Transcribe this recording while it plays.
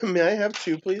May I have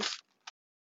two, please?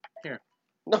 Here.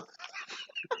 No.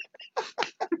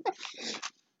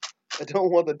 I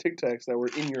don't want the Tic Tacs that were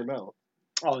in your mouth.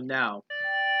 Oh, now.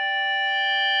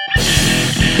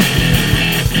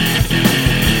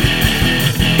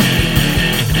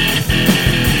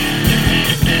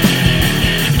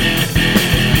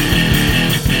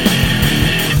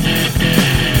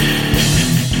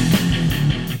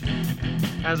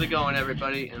 How's it going,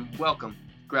 everybody? And welcome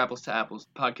to Grapples to Apples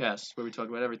podcast, where we talk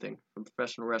about everything from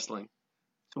professional wrestling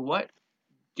to what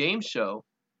game show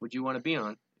would you want to be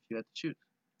on if you had to choose?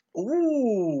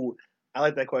 Ooh, I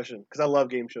like that question because I love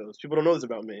game shows. People don't know this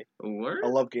about me. A word? I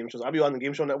love game shows. I'll be on the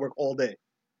Game Show Network all day.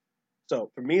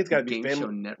 So for me, it's got to be Game family.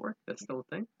 Show Network? That's still a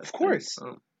thing? Of course.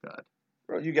 Oh, God.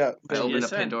 Bro, you got I opened a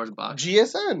GSN. Pandora's box.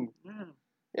 GSN. Yeah.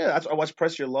 Yeah, I watch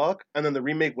Press Your Luck, and then the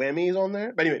remake Whammy is on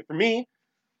there. But anyway, for me,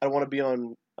 I want to be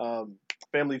on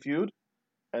Family Feud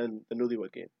and the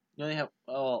Newlywed Game. You only have.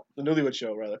 Oh, The Newlywed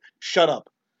Show, rather. Shut up.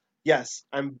 Yes,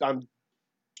 I'm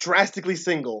drastically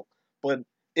single, but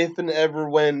if and ever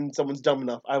when someone's dumb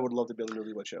enough, I would love to be on the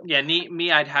Newlywed Show. yeah.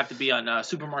 Me, I'd have to be on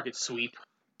Supermarket Sweep.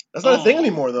 That's not a thing Oh,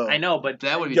 anymore, though. I know, but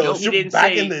That would be Yo, dope. he didn't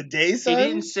back say- in the day, son. he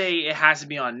didn't say it has to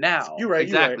be on now. You're right.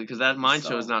 Exactly, You're right. because that Mind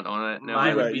So, Show is not on it. No, Mine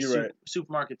You're would right, be you're right.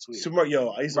 Supermarket Sweep. Yo,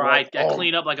 I used to Bro, I watch.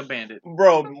 clean up like a bandit.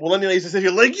 Bro, Millennial used to sit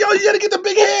here like, yo, you gotta get the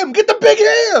big ham! Get the big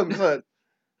ham! Son.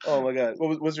 Oh my god.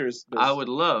 What's yours? I would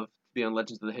love to be on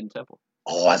Legends of the Hidden Temple.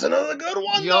 Oh, that's another good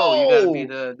one, Yo, though! you gotta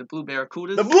be the Blue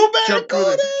Barracudas. The Blue Jump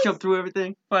through Barracudas!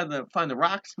 everything. Find the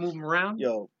rocks, move them around.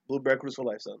 Yo, Blue Barracudas for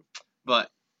life, son. But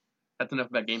that's enough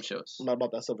about game shows. I'm not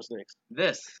about that Silver Snakes.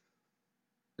 This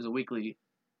is a weekly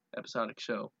episodic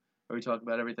show where we talk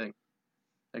about everything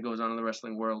that goes on in the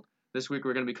wrestling world. This week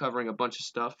we're going to be covering a bunch of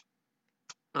stuff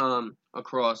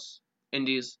across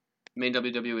indies, main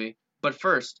WWE. But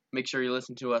first, make sure you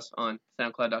listen to us on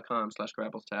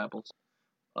soundcloud.com/grapples-to-apples.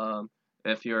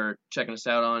 If you're checking us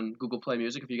out on Google Play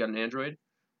Music, if you got an Android,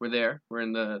 we're there. We're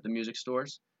in the music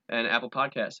stores. And Apple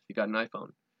Podcasts if you got an iPhone.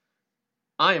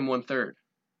 I am 1/3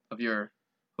 of your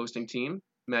hosting team.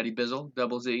 Matty Bizzle,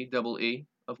 double Z, double E,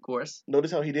 of course.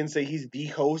 Notice how he didn't say he's the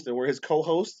host and we're his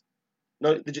co-host?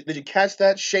 No, did you catch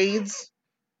that, Shades?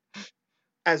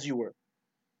 As you were.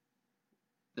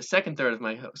 The second third of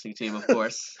my hosting team, of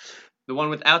course. The one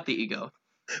without the ego.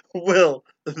 Will,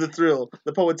 the Thrill,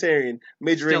 the Poetarian,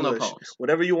 Major Still no English, poems.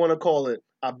 whatever you want to call it,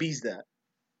 I bees that.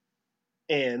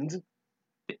 And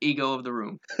The ego of the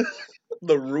room.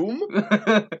 the room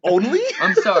only?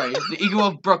 I'm sorry, the ego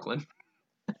of Brooklyn.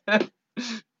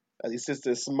 As he sits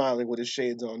there smiling with his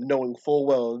shades on, knowing full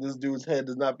well this dude's head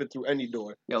does not fit through any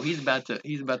door. Yo, he's about to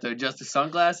adjust his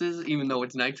sunglasses, even though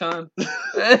it's nighttime.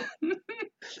 I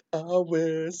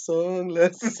wear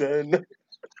sunglasses and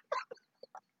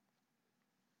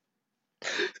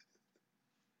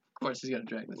Of course, he's got to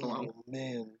drag this along. oh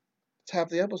man, it's half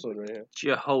the episode right here. It's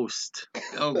your host.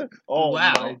 Oh, Oh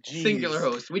wow. my jeez. Singular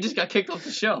host. We just got kicked off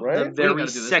the show. Right? The We don't very gotta do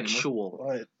this anymore. sexual.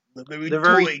 What? The very The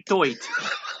very toy. toit.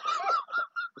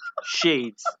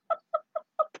 Shades.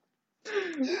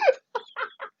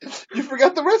 You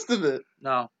forgot the rest of it.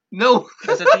 No, No.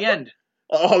 that's at the end.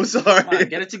 Oh, I'm sorry. Come on,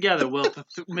 get it together, Will.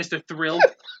 Mr. Thrill.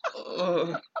 Uh,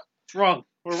 What's wrong?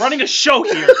 We're running a show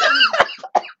here.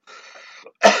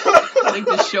 I think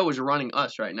this show is running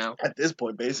us right now. At this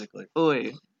point, basically.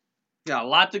 Oy. Got a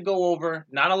lot to go over.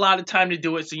 Not a lot of time to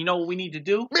do it. So you know what we need to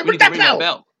do? We need to ring that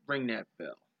bell. Ring that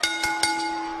bell.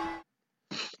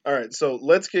 All right, so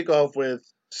let's kick off with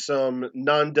some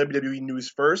non-WWE news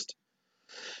first.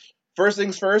 First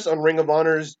things first, on Ring of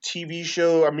Honor's TV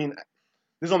show, I mean,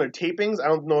 this is on their tapings. I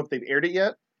don't know if they've aired it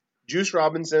yet. Juice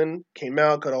Robinson came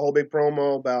out, cut a whole big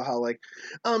promo about how, like,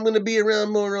 I'm going to be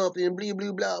around more often, blah,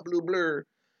 blah, blah, blah, blah.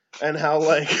 And how,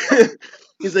 like,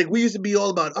 he's like, we used to be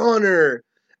all about honor,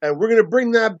 and we're going to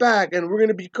bring that back, and we're going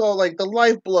to be called, like, the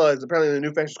Lifebloods. Apparently, the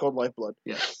new faction's called Lifeblood.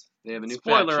 Yes. They have a new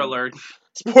Spoiler faction. alert.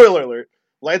 Spoiler alert.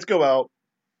 Lights go out.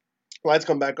 Lights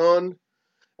come back on.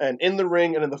 And in the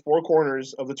ring and in the four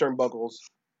corners of the turnbuckles,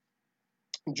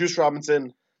 Juice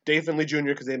Robinson, Dave Finlay Jr.,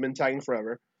 because they've been tagging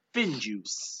forever. Fin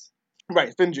juice.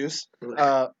 Right, Finjuice.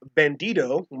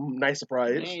 Bandito, nice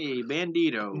surprise. Hey,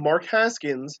 Bandito. Mark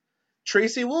Haskins,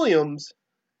 Tracy Williams,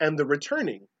 and the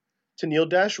returning Tennille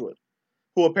Dashwood,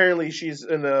 who apparently she's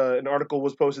in an article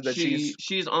was posted that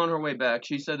she's on her way back.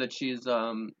 She said that she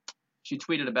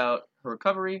tweeted about her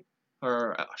recovery.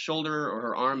 Her shoulder or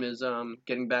her arm is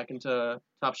getting back into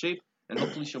top shape, and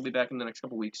hopefully she'll be back in the next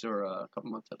couple weeks or a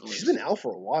couple months at the latest. she's been out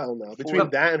for a while now. Between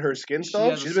that and her skin She stuff,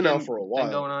 has a she's been out skin for a thing while.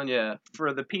 going on, yeah.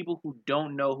 For the people who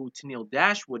don't know who Tennille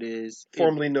Dashwood is,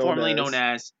 Formerly known known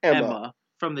as Emma.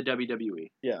 from the WWE.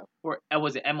 Yeah. Or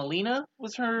was it Emelina?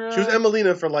 Was her? She was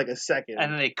Emelina for like a second.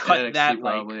 And then they cut NXT that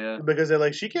probably, yeah. Because they're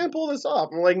like, she can't pull this off.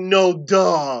 I'm like, no,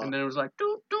 duh. And then it was like,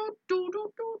 doo, doo, doo,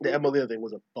 doo, doo, The doo. Emelina thing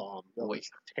was a bomb. That Wait. was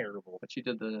terrible. But she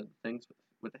did the things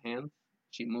with the hands.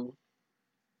 She moved.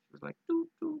 She was like, doo,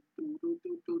 doo, doo, doo,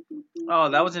 doo, doo, doo, doo, Oh,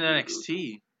 that was in doo, doo, NXT.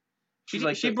 doo. She's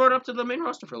like She the- brought it up to the main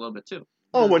roster for a little bit too.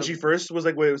 Oh, when she first was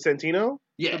like with Santino?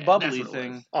 Yeah, the bubbly that's what it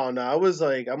thing. was. Oh, no, I was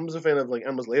a fan of like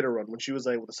Emma's later run when she was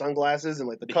like with the sunglasses and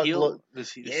like the The cut heel, look. the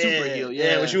super heel. Yeah,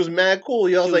 Yeah, when she was mad cool.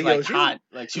 Yo, I She was like, yo, like she's hot.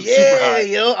 Like she was yeah, super hot.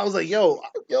 yo. I was like, yo,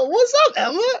 what's up,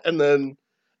 Emma? And then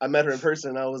I met her in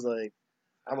person. I was like,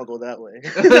 I'm gonna go that way.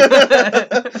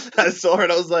 I saw her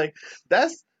and I was like,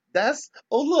 that's.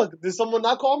 Oh look, did someone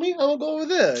not call me? I'm gonna go over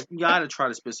there. You gotta try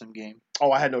to spit some game.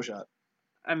 Oh, I had no shot.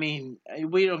 I mean,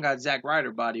 we don't got Zack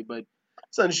Ryder body, but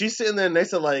Son, she's sitting there next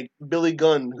to like Billy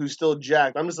Gunn, who's still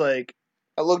jacked. I'm just like,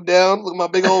 I look down, look at my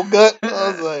big old gut.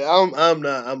 I was like, I'm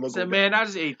gonna said, go man, down. I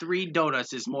just ate 3 donuts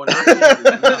this morning. I can't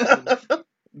do nothing.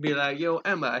 Be like, yo,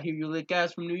 Emma, I hear you lick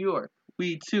ass from New York.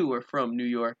 We too are from New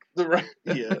York.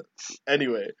 Yeah.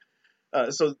 Anyway,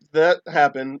 so that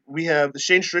happened. We have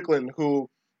Shane Strickland, who,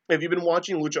 if you've been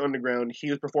watching Lucha Underground, he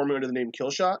was performing under the name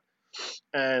Killshot.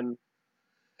 And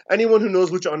anyone who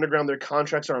knows Lucha Underground, their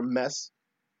contracts are a mess,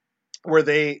 where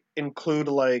they include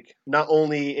like not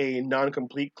only a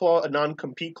non-compete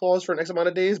clause for an X amount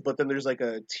of days, but then there's like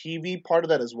a TV part of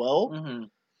that as well. Mm-hmm.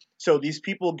 So these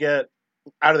people get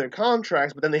out of their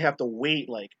contracts, but then they have to wait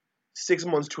like 6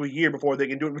 months to a year before they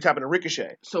can do it, which happened to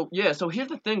Ricochet. So here's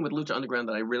the thing with Lucha Underground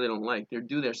that I really don't like. They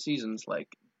do their seasons like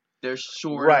they're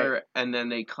shorter, Right. and then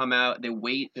they come out, they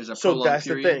wait. There's a So prolonged that's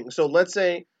period. the thing. So let's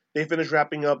say they finish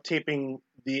wrapping up taping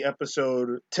the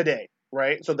episode today,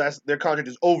 right? So that's their contract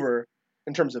is over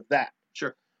in terms of that.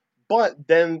 Sure. But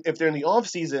then if they're in the off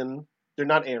season, they're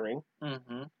not airing,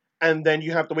 Mm-hmm. and then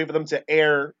you have to wait for them to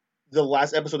air the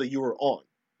last episode that you were on.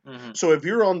 Mm-hmm. So if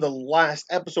you're on the last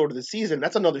episode of the season,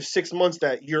 that's another 6 months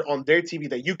that you're on their TV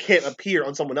that you can't appear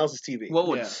on someone else's TV. What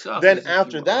would Yeah. suck? Then is if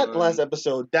after you, that last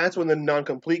episode, that's when the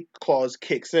non-complete clause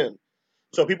kicks in.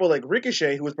 So people like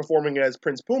Ricochet, who was performing as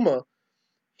Prince Puma,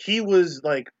 he was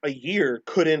like a year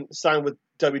couldn't sign with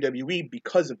WWE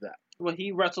because of that. Well,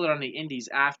 he wrestled on the Indies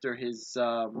after his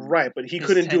Right, but he his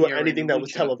couldn't do tenure in anything that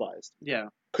was Lucha. televised. Yeah.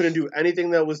 Couldn't do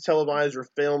anything that was televised or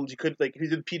filmed. He could he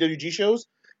did PWG shows.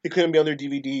 He couldn't be on their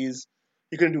DVDs.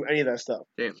 He couldn't do any of that stuff.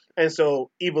 Damn. And so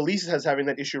Ivelisse is having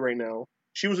that issue right now.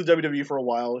 She was with WWE for a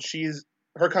while.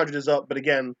 Her contract is up, but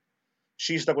again,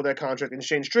 she's stuck with that contract. And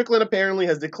Shane Strickland apparently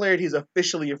has declared he's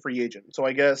officially a free agent. So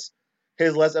I guess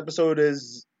his last episode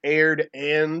is aired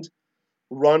and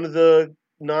run the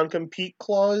non-compete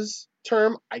clause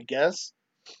term, I guess.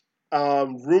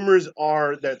 Rumors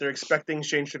are that they're expecting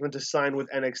Shane Strickland to sign with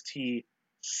NXT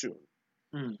soon.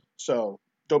 Mm. So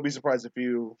don't be surprised if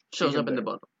you shows see him up in the there.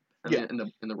 bundle. Yeah.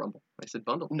 In the Rumble. I said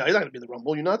bundle. No, he's not gonna be in the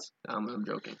Rumble. You nuts? I'm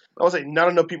joking. I was like, not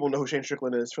enough people know who Shane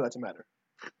Strickland is for that to matter.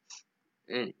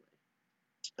 Anyway.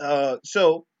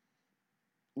 So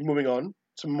moving on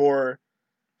to more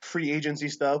free agency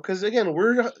stuff, because again,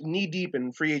 we're knee deep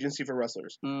in free agency for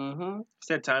wrestlers. Mm-hmm. It's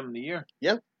that time of the year.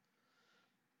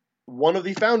 One of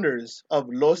the founders of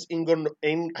Los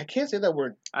I can't say that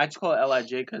word, I just call it LIJ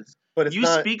because but it's you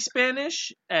not speak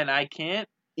Spanish and I can't.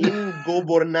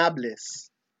 Ingobernables.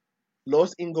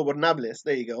 Los Ingobernables.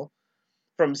 There you go.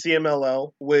 From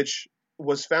CMLL, which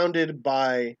was founded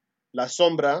by La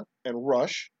Sombra and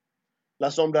Rush. La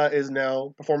Sombra is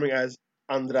now performing as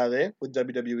Andrade with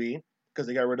WWE because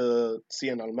they got rid of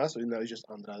Cien Almas, so now he's just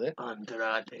Andrade.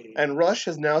 Andrade. And Rush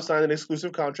has now signed an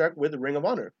exclusive contract with Ring of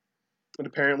Honor. And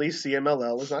apparently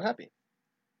CMLL is not happy.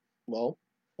 Well,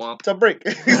 Womp. it's a break.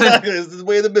 Exactly. This is the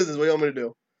way of the business. What do you want me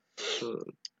to do?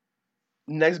 Uh,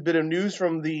 Next bit of news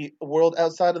from the world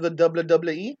outside of the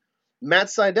WWE. Matt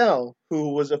Sydal, who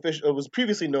was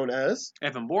previously known as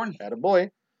Evan Bourne Attaboy,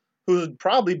 who's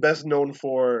probably best known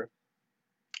for,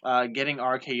 getting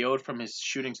RKO'd from his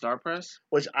shooting star press.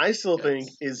 which I still Yes. think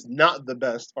is not the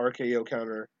best RKO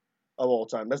counter of all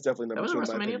time. That's definitely that number was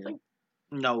a 2 in my WrestleMania opinion. thing?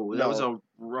 No, that No. was a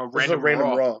This is a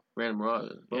random Raw. Random Raw.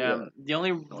 Yeah, the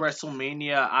only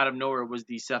WrestleMania out of nowhere was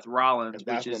the Seth Rollins, And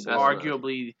that's which is what brought it.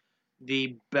 arguably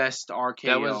the best RKO.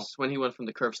 That was when he went from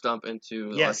the curb stump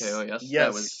into Yes. the RKO. Yes. Yes.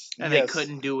 That was and yes. they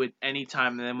couldn't do it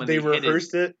anytime. And then when They they hit it,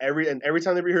 rehearsed it every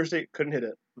time they rehearsed it, couldn't hit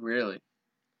it. really.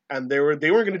 And they weren't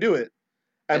going to do it.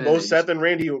 And And then both they Seth and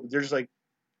Randy, they're just like,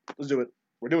 let's do it.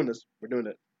 We're doing this. We're doing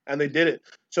it. And they did it.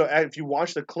 So if you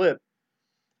watch the clip,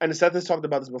 and Seth has talked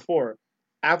about this before,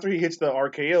 after he hits the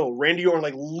RKO, Randy Orton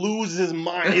like loses his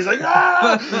mind. He's like,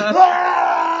 ah!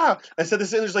 Ah! And Seth is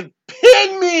sitting there just like,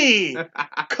 kidding me?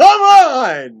 Come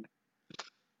on.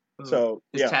 So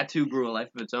His yeah, tattoo grew a life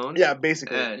of its own. yeah,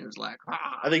 basically. And he was like,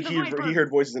 I think the he Viper." heard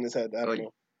voices in his head. I don't Oh,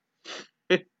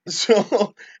 know.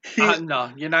 So he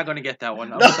No, you're not gonna get that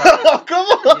one. I'm no, sorry.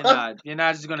 come on. You're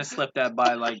not just gonna slip that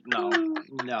by like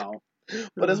no.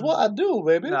 But it's what I do,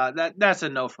 baby. Nah, that's a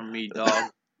no from me,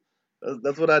 dog.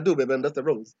 That's what I do, baby. And that's the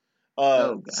rules.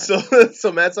 Oh, God.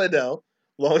 So Matt Sydal,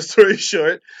 long story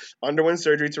short, underwent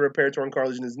surgery to repair torn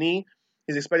cartilage in his knee.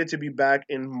 He's expected to be back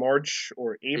in March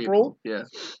or April. Yeah.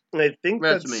 And I think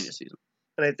WrestleMania season.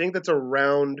 and I think that's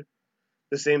around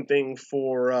the same thing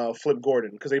for Flip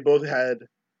Gordon because they both had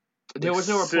There was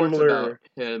no reports similar- about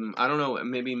him. I don't know.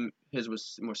 Maybe his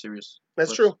was more serious.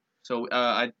 That's true. So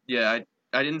I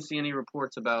didn't see any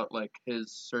reports about like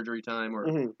his surgery time or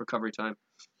Mhm. recovery time,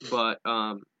 but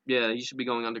yeah, he should be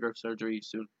going undergo surgery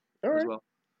soon All as right.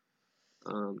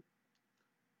 well.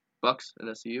 Bucks and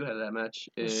SCU had that match.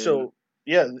 So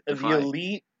yeah, the Defy.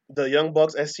 Elite, the Young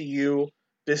Bucks, SCU.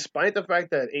 Despite the fact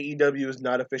that AEW is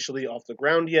not officially off the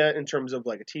ground yet in terms of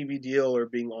like a TV deal or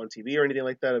being on TV or anything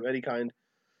like that of any kind,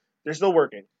 they're still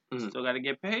working. Still gotta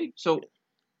get paid. So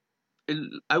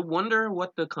I wonder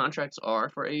what the contracts are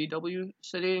for AEW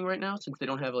sitting right now, since they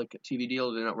don't have like a TV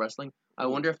deal, they're not wrestling. I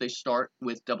wonder if they start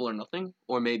with Double or Nothing,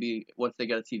 or maybe once they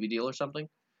get a TV deal or something,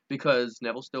 because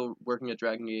Neville's still working at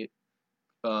Dragon Gate.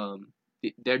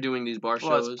 They're doing these bar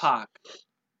Well, shows. it's Pac.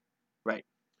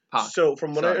 Pac. So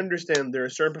from what I Sorry. understand, there are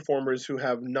certain performers who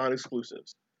have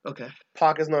non-exclusives. Okay.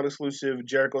 Pac is not exclusive.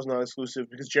 Jericho's not exclusive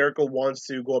because Jericho wants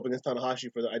to go up against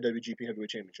Tanahashi for the IWGP Heavyweight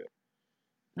Championship.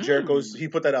 He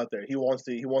put that out there. He wants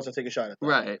to take a shot at that.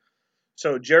 Right.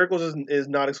 So Jericho's is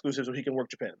not exclusive, so he can work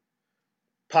Japan.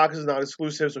 Pac is not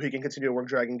exclusive, so he can continue to work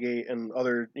Dragon Gate and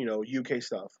other UK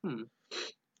stuff.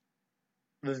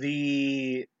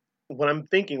 What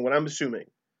I'm assuming,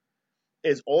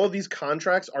 is all of these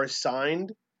contracts are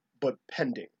signed but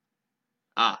pending.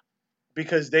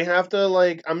 Because they have to,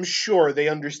 like, I'm sure they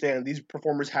understand these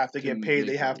performers have to get paid,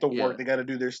 they have to work, they got to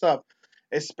do their stuff.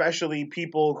 Especially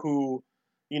people who,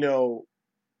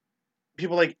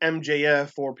 people like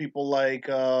MJF or people like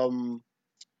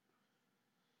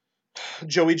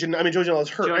Joey Janela is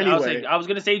hurt anyway. I was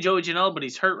gonna say Joey Janela, but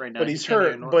he's hurt right now. But he's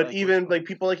hurt. But even like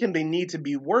people like him, they need to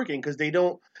be working because they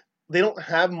don't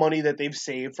have money that they've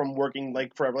saved from working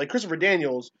like forever. Like Christopher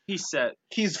Daniels, he's set.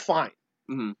 he's fine.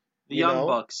 Mm-hmm. The Young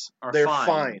Bucks are They're fine.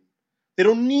 fine. They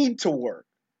don't need to work.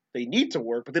 They need to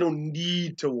work, but they don't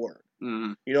need to work.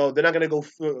 Mm-hmm. They're not gonna go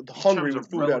hungry with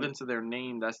food. Relevant to their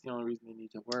name. That's the only reason they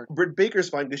need to work. Britt Baker's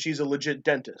fine because she's a legit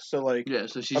dentist. So like, Yeah,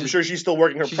 so I'm sure she's still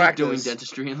working her she's practice. doing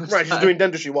dentistry in this Right, she's time. doing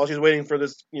dentistry while she's waiting for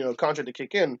this, contract to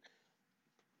kick in.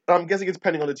 I'm guessing it's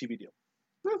pending on the TV deal.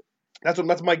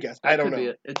 That's my guess. I don't know.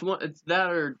 It. It's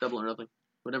that or Double or Nothing.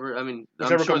 Whatever. I mean,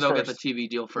 Whichever I'm sure comes they'll first. get the TV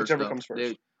deal first. Whichever though. comes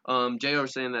first. JR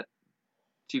was saying that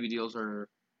TV deals are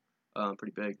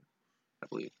pretty big. I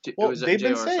believe. Well, it was they've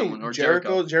been JR or someone, saying or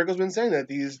Jericho. Jericho's been saying that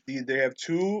they have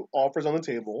 2 offers on the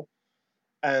table,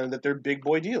 and that they're big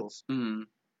boy deals. Mm.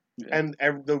 Yeah. And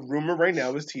the rumor right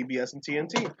now is TBS and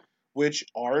TNT, which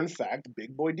are in fact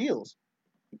big boy deals.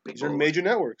 These are major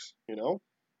networks,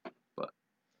 But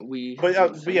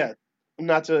yeah,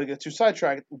 not to get too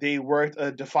sidetracked, they worked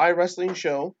a Defy Wrestling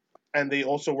show, and they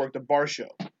also worked a bar show.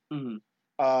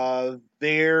 Mm-hmm.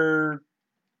 They're,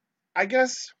 I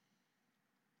guess,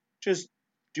 just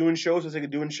doing shows for the sake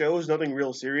of doing shows. Nothing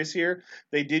real serious here.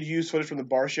 They did use footage from the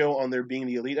bar show on their Being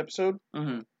the Elite episode.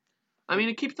 Mm-hmm. I mean,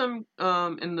 it keeps them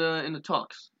in the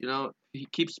talks. He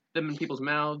keeps them in people's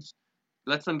mouths,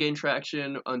 lets them gain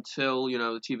traction until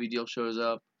the TV deal shows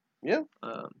up. Yeah.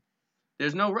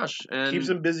 There's no rush, and Keeps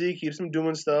them busy, keeps them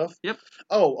doing stuff. Yep.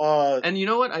 Oh, and you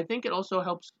know what? I think it also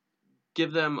helps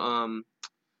give them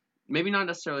maybe not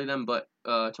necessarily them, but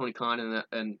Tony Khan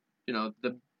and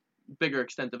the bigger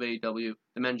extent of AEW,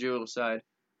 the managerial side,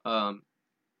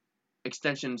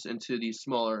 extensions into these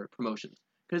smaller promotions,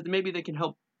 because maybe they can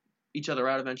help each other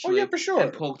out eventually. Oh yeah, for sure.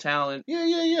 And pull talent.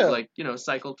 Yeah. Like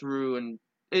cycle through, and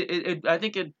I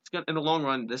think it's gonna, in the long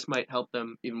run, this might help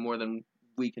them even more than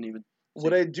we can even.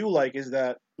 What I do like is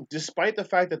that despite the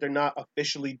fact that they're not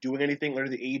officially doing anything under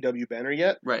the AEW banner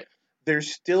yet, right, they're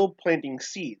still planting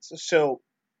seeds. So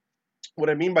what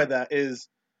I mean by that is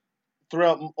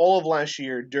throughout all of last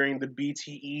year during the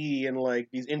BTE and like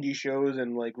these indie shows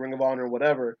and like Ring of Honor or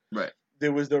whatever, right,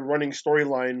 there was the running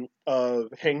storyline of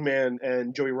Hangman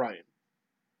and Joey Ryan.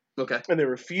 Okay. And they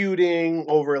were feuding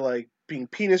over like being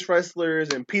penis wrestlers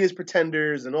and penis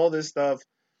pretenders and all this stuff,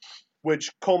 which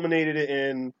culminated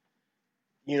in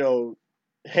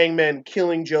Hangman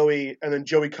killing Joey and then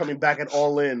Joey coming back at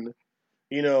All In,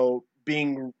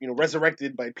 being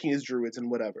resurrected by penis druids and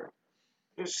whatever.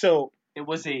 So It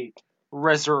was a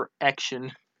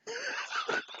resurrection.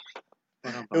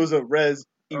 it was a res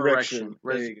erection.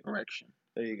 Resurrection.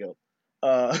 There you go.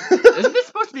 Isn't this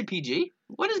supposed to be PG?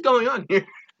 What is going on here?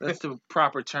 That's the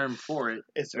proper term for it.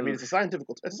 It's a scientific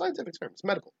term. It's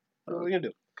medical. What are we gonna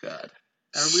do? God.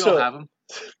 We all have them.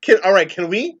 All right, can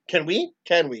we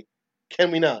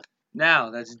not?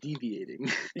 Now that's deviating.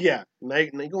 Yeah, now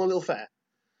you're going a little fat.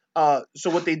 So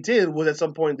what they did was at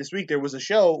some point this week there was a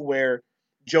show where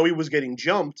Joey was getting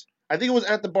jumped. I think it was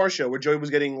at the bar show where Joey was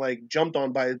getting like jumped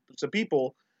on by some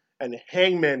people, and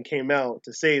Hangman came out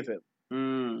to save him.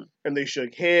 And they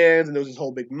shook hands, and there was this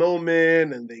whole big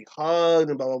moment, and they hugged,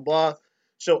 and blah blah blah.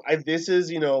 So this is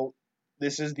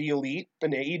the Elite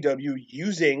and AEW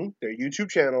using their YouTube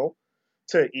channel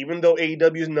to, even though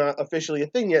AEW is not officially a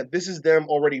thing yet, this is them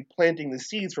already planting the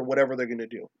seeds for whatever they're going to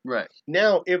do. Right.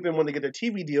 Now, if and when they get their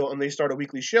TV deal and they start a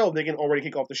weekly show, they can already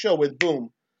kick off the show with,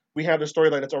 boom, we have the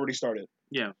storyline that's already started.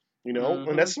 Yeah.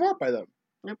 And that's smart by them.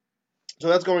 Yep. So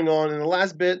that's going on. In the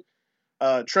last bit,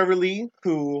 Trevor Lee,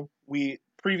 who we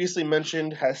previously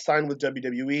mentioned has signed with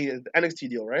WWE, the NXT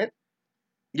deal, right?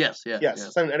 Yes, yeah.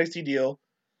 Yes, signed an NXT deal.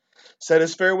 Said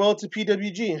his farewell to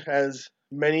PWG, as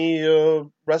many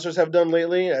wrestlers have done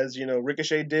lately, as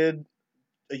Ricochet did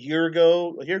a year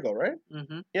ago, right?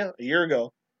 Mm-hmm. Yeah, a year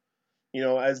ago.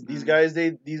 As these guys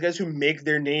who make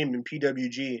their name in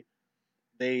PWG,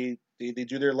 they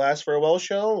do their last farewell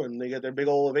show and they get their big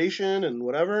old ovation and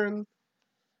whatever, and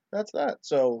that's that.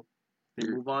 So they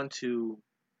move on to,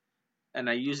 and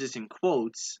I use this in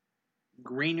quotes,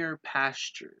 greener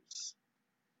pastures.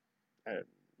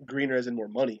 Greener as in more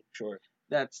money, sure.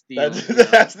 That's the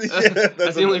That's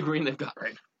the only green they've got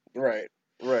right now.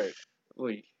 Right.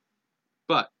 Oy.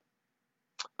 But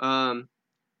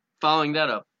following that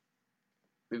up,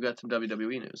 we've got some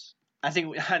WWE news. I think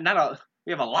we have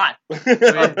a lot of We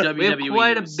WWE have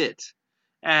quite news. a bit.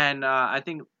 And I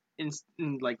think in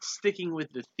like sticking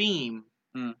with the theme,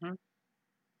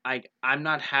 I'm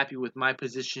not happy with my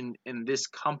position in this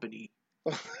company.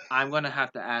 I'm going to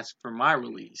have to ask for my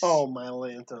release. Oh, my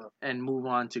Atlanta. And move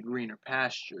on to greener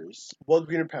pastures. What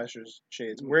greener pastures,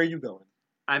 Shades? Where are you going?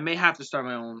 I may have to start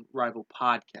my own rival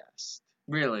podcast.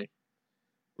 Really?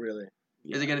 Really?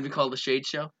 Yeah. Is it going to be called The Shade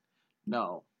Show?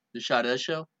 No. The Shades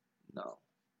Show? No.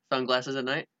 Sunglasses at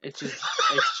Night? It's just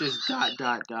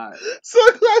dot.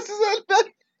 Sunglasses at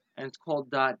night. And it's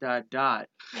called dot.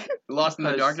 Lost in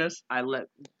the darkness? I let,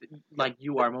 like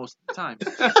you are most of the time.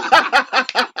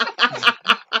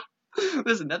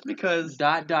 Listen, that's because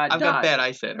I've got bad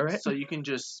eyesight, alright? So you can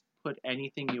just put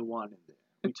anything you want in there.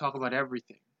 We talk about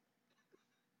everything.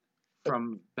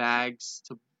 From bags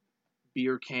to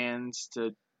beer cans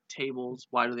to tables.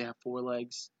 Why do they have 4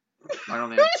 legs? Why don't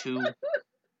they have 2?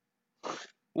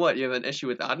 What, you have an issue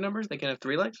with odd numbers? They can have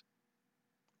 3 legs?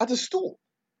 That's a stool.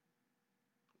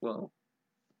 Well,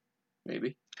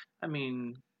 maybe. I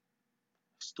mean,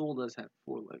 a stool does have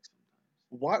 4 legs sometimes.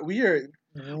 What? We're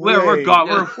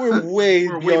way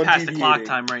beyond past deviating. the clock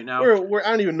time right now. I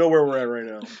don't even know where we're at right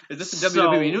now. Is this the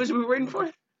WWE news we were waiting for?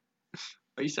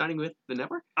 Are you signing with the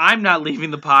network? I'm not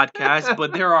leaving the podcast,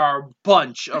 but there are a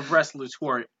bunch of wrestlers who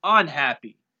are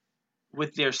unhappy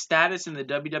with their status in the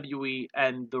WWE,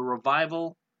 and the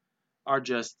Revival are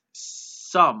just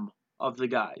some of the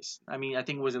guys. I mean, I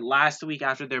think it was last week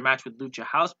after their match with Lucha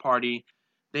House Party,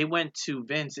 they went to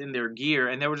Vince in their gear,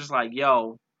 and they were just like,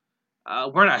 yo,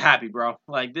 we're not happy, bro.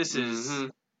 Like, this is...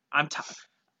 I'm tired.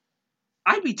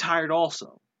 I'd be tired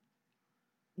also.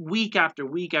 Week after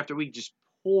week after week, just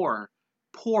poor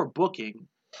booking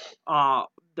that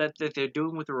they're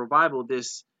doing with the Revival.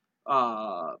 This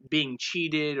being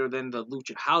cheated, or then the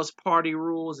Lucha House Party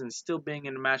rules, and still being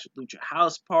in a match with Lucha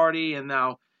House Party, and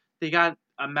now they got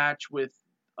a match with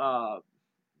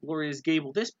Glorious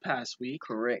Gable this past week.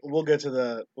 Correct. We'll get to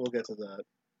that.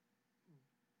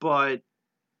 But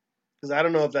because I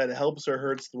don't know if that helps or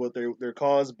hurts what their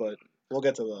cause, but we'll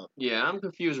get to that. Yeah, I'm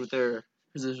confused with their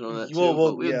position on that too.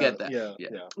 We'll get that. Yeah.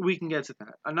 We can get to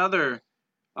that. Another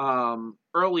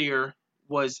earlier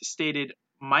was stated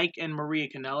Mike and Maria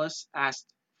Kanellis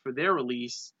asked for their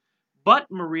release, but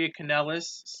Maria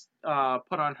Kanellis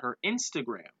put on her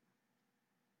Instagram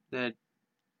that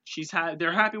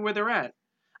they're happy where they're at.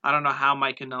 I don't know how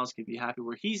Mike Kanellis could be happy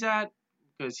where he's at,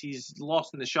 because he's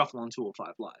lost in the shuffle on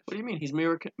 205 Live. What do you mean? He's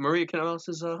Maria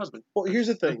Kanellis' husband. Well, here's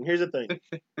the thing.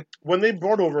 When they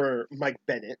brought over Mike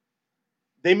Bennett,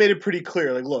 they made it pretty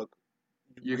clear. Like, look,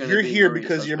 you're here Maria's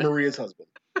because you're Maria's husband.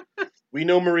 We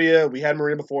know Maria. We had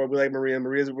Maria before. We like Maria.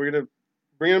 We're gonna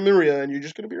bring in Maria, and you're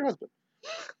just gonna be her husband.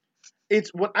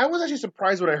 I was actually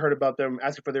surprised when I heard about them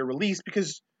asking for their release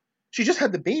because she just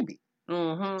had the baby.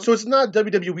 Mm-hmm. So it's not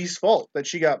WWE's fault that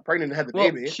she got pregnant and had the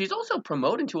Well, baby. she's also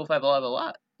promoting 205 Live a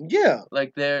lot. Yeah.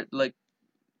 Like they're like,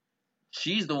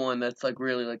 she's the one that's like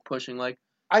really like pushing like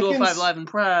I 205 Live and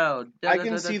proud. I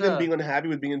can see them being unhappy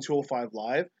with being in 205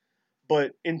 Live,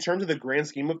 but in terms of the grand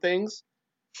scheme of things,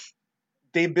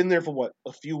 they've been there for what,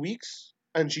 a few weeks,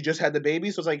 and she just had the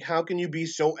baby. So it's like, how can you be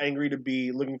so angry to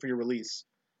be looking for your release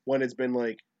when it's been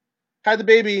like, had the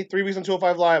baby 3 weeks on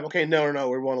 205 Live? Okay, no,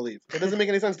 we want to leave. It doesn't make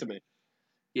any sense to me.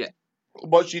 Yeah.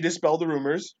 But she dispelled the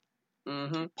rumors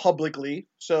Mm-hmm. publicly,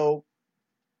 so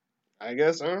I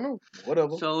guess I don't know.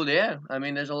 Whatever. So yeah, I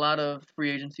mean, there's a lot of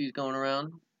free agencies going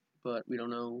around, but we don't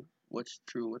know what's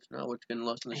true, what's not, what's getting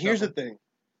lost in the Here's the shuffle. thing: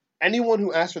 anyone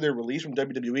who asks for their release from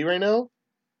WWE right now,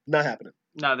 not happening.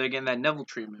 No, they're getting that Neville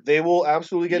treatment. They will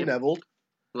absolutely get Yep. Neville,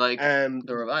 Like and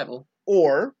the Revival.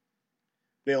 or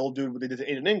they'll do what they did to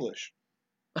Aiden English.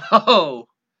 Oh,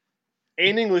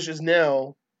 Aiden English is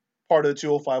now part of the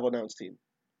 205 announce team.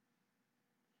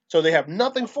 So they have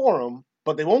nothing for him,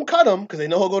 but they won't cut him because they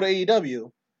know he'll go to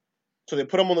AEW. So they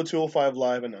put him on the 205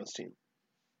 Live announce team.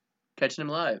 catching him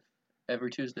live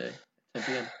every Tuesday, 10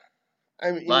 p.m.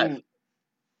 I mean, Live.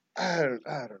 I don't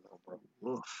know, bro.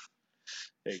 Oof.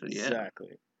 So, yeah. Exactly.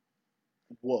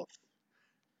 Woof.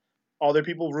 Are there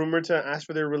people rumored to ask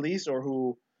for their release or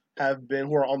who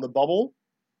are on the bubble?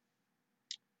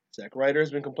 Zack Ryder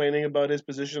has been complaining about his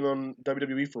position on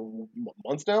WWE for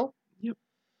months now.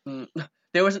 Mm.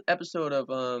 There was an episode of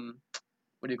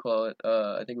what do you call it?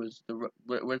 I think it was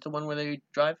where's the one where they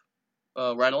drive?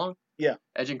 Ride Along. Yeah.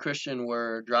 Edge and Christian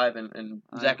were driving, and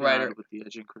I Zack got Ryder. it with the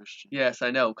Edge and Christian. Yes,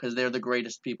 I know, because they're the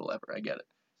greatest people ever. I get it.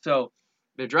 So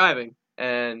they're driving,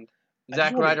 and I Zack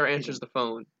just wanna Ryder hit answers him. the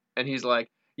phone, and he's like,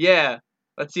 "Yeah,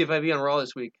 let's see if I be on Raw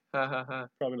this week." Ha ha ha.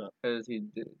 Probably not. Because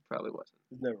probably wasn't.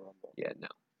 He's never on ball. Yeah, no.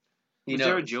 He Was knows.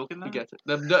 there a joke in He that? gets it.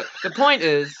 The point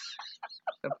is,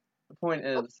 the point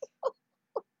is,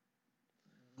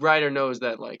 Ryder knows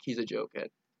that like he's a joke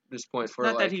at this point It's for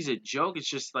not like that he's a joke. It's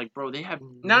just like, bro, they have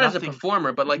not as a nothing,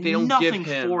 performer, but like they don't give nothing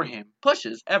him for him.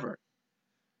 pushes ever.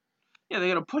 Yeah, they're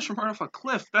gonna push him right off a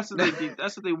cliff. That's what they do.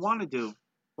 That's what they want to do.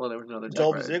 Well, there was another Zack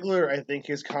Dolph Ryder. Ziggler, I think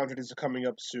his contract is coming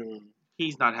up soon.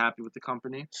 He's not happy with the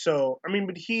company. So, I mean,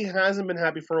 but he hasn't been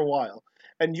happy for a while.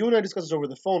 And you and I discussed this over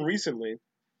the phone recently.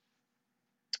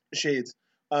 Shades.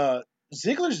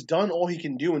 Ziggler's done all he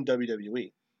can do in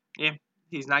WWE.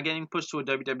 He's not getting pushed to a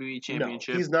WWE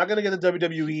championship. No, he's not going to get the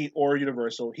WWE or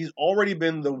Universal. He's already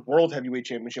been the World Heavyweight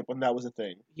Championship when that was a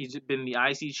thing. He's been the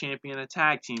IC champion, a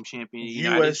tag team champion, a US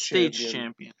United States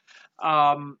champion.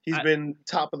 champion. He's been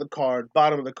top of the card,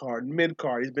 bottom of the card, mid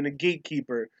card. He's been a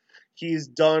gatekeeper. He's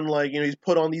done he's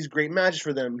put on these great matches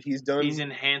for them. He's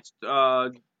enhanced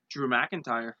Drew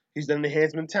McIntyre. He's done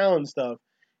enhancement talent stuff.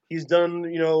 He's done,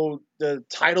 the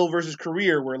title versus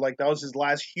career where that was his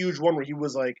last huge one where he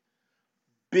was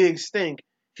big stink.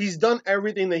 He's done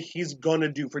everything that he's gonna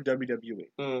do for WWE.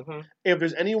 Mm-hmm. If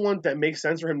there's anyone that makes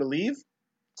sense for him to leave,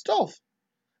 it's Dolph.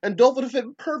 And Dolph would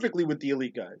fit perfectly with the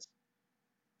elite guys.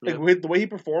 With the way he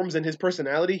performs and his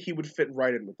personality, he would fit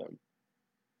right in with them.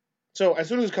 So as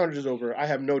soon as his contract is over, I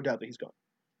have no doubt that he's gone.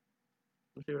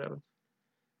 We'll see what happens.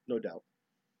 No doubt.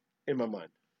 In my mind.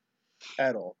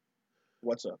 At all.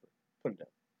 Whatsoever. Put it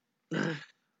down.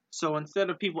 So instead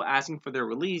of people asking for their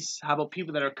release, how about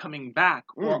people that are coming back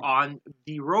or on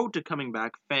the road to coming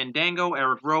back? Fandango,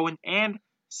 Eric Rowan, and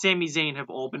Sami Zayn have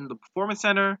all been in the Performance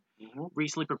Center,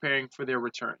 recently preparing for their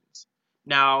returns.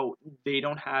 Now, they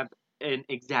don't have an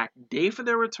exact day for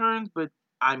their returns, but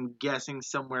I'm guessing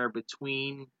somewhere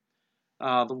between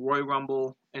the Royal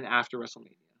Rumble and after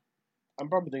WrestleMania. I'm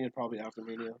probably thinking after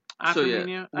Mania. After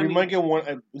Mania? We might get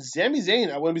one. Sami Zayn,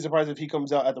 I wouldn't be surprised if he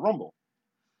comes out at the Rumble.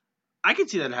 I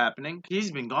could see that happening.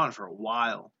 He's been gone for a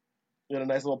while. You got a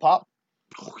nice little pop?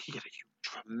 Oh, he got a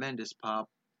tremendous pop.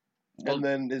 And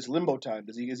then it's limbo time.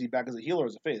 Is he back as a heel or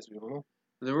as a face? We don't know.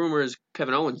 The rumor is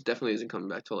Kevin Owens definitely isn't coming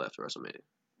back till after WrestleMania.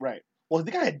 Right. Well,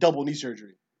 the guy had double knee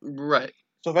surgery. Right.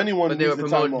 So if anyone but they were needs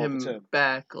the time promoting off, it's him him.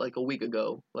 back like a week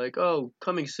ago. Like, oh,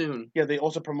 coming soon. Yeah, they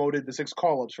also promoted the 6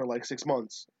 call-ups for 6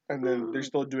 months. And then they're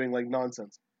still doing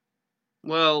nonsense.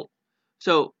 Well,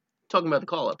 so, talking about the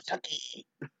call-ups. Tucky.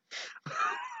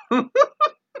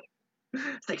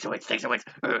 Stakes away.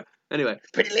 Anyway.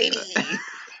 Pretty lady.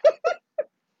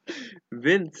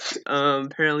 Vince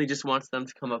apparently just wants them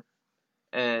to come up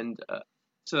and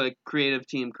so the creative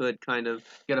team could kind of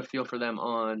get a feel for them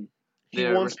on He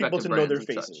their wants people respective to know their brands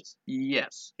and faces. such.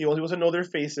 Yes. He wants people to know their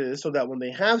faces so that when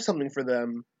they have something for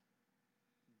them,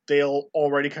 they'll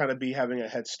already kind of be having a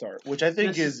head start, which I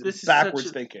think This is is backwards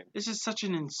such a- thinking. This is such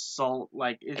an insult.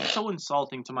 Like, it's so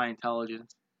insulting to my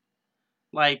intelligence.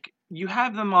 Like, you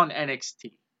have them on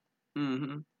NXT.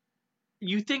 Mm-hmm.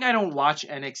 You think I don't watch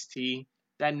NXT?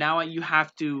 That now you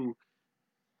have to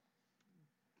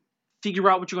figure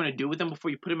out what you're going to do with them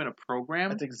before you put them in a program?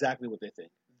 That's exactly what they think.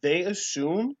 They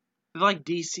assume They're like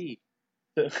DC.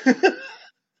 that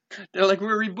They're like,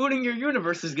 we're rebooting your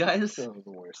universes, guys. Those are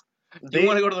the worst. Do you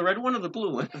want to go to the red one or the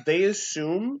blue one? They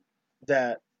assume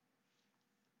that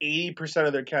 80%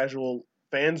 of their casual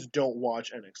fans don't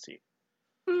watch NXT,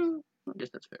 I guess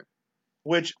that's fair.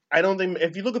 which I don't think.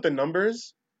 If you look at the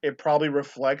numbers, it probably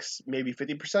reflects maybe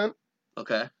 50%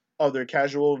 Okay. of their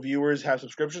casual viewers have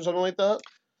subscriptions, something like that.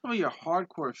 Some of your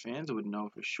hardcore fans would know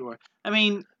for sure. I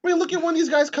mean, Look at when these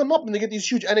guys come up and they get these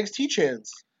huge NXT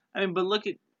chants. but look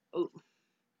at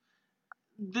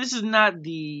this is not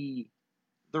the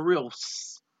real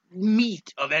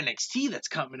meat of NXT that's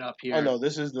coming up here. Oh no,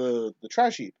 this is the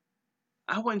trash heap.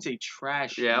 I wouldn't say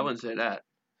trash. Yeah, I heap. wouldn't say that.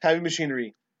 Heavy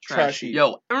machinery. Trash heap.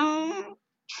 Yo,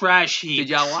 Trash heap. did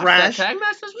y'all watch Trash that tag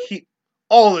match this week?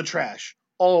 All the trash.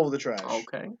 All of the trash.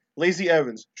 Okay. Lacey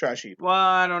Evans, trash heap. Well,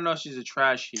 I don't know if she's a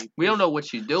trash heap. We don't know what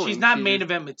she's doing. She's not main just-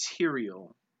 event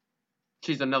material.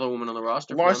 She's another woman on the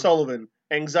roster. for Lars them. Sullivan,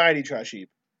 anxiety trash heap.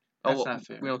 That's well, not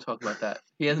fair. We don't talk about that.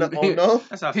 He No, hasn't. oh no,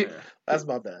 That's not fair. that's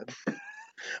my bad.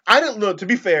 I didn't look. To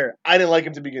be fair, I didn't like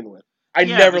him to begin with. I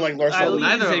Yeah, never but liked Lars I Sullivan.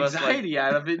 neither leave of us anxiety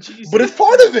out of it. Jesus. But it's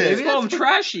part of Maybe it. Let's call him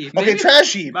trash heap. Okay, maybe-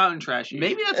 trash heap. Mountain trash heap.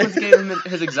 Maybe that's what gave him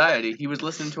his anxiety. He was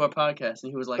listening to our podcast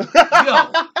and he was like,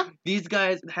 "Yo, these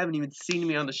guys haven't even seen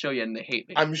me on the show yet and they hate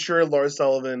me." I'm sure Lars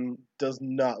Sullivan does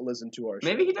not listen to our show.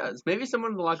 Maybe he does. Maybe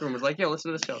someone in the locker room was like, "Yo,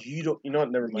 listen to the show." You don't. You know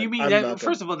what? Never mind. You mean I'm that? not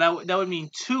First of all, that would mean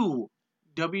 2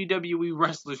 WWE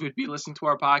wrestlers would be listening to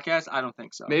our podcast. I don't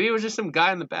think so. Maybe it was just some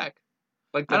guy in the back.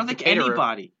 Like I don't the think caterer.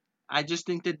 anybody. I just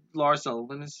think that Lars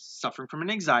Sullivan is suffering from an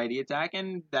anxiety attack,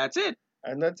 and that's it.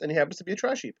 and he happens to be a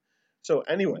trash heap. So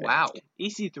anyway, Wow.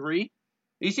 EC3.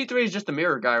 EC3 is just a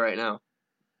mirror guy right now.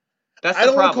 That's I the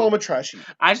don't want to call problem. him a trash heap.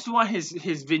 I just want his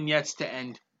vignettes to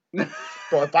end.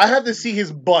 Bro, if I have to see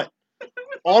his butt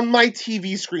on my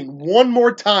TV screen one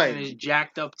more And his time,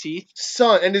 jacked up teeth.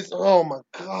 son, and it's oh my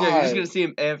god, Yeah, you're just gonna see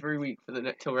him every week for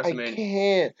the till I WrestleMania.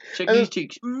 can't. Check And these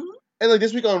cheeks. And like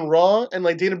this week on Raw, and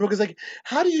like Dana Brooke is like,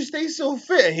 "How do you stay so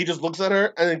fit?" And he just looks at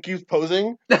her and then keeps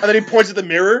posing, and then he points at the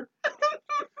mirror.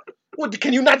 What?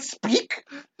 Can you not speak?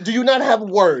 Do you not have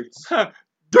words? I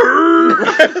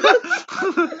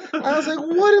was like,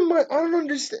 "What am I? I don't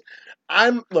understand."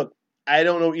 Look. I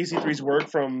don't know EC3's work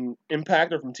from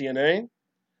Impact or from TNA.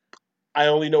 I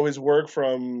only know his work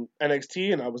from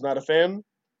NXT, and I was not a fan.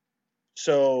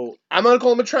 So I'm gonna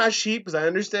call him a trash heap because I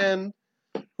understand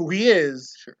who he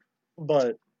is. Sure.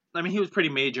 But I mean, he was pretty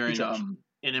major He trash.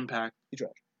 in Impact.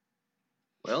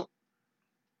 Well,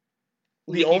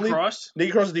 Nikki Cross.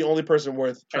 Nikki Cross is the only person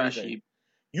worth Trash anything. heap.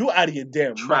 You out of your damn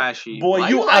mind. Trash heap. Boy, Why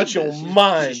you you out like your this?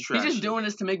 mind. She's trash he's just heap. doing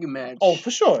this to make you mad. Oh,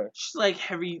 for sure. She's like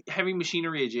heavy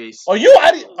machinery adjacent. Oh, you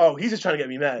out of... Oh, he's just trying to get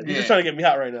me mad. He's Yeah. just trying to get me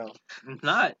hot right now. It's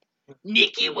not.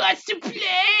 Nikki wants to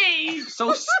play.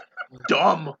 So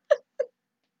dumb.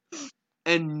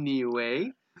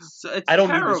 Anyway, So it's I don't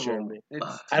terrible. need this, Jeremy. It's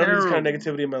I don't need this kind of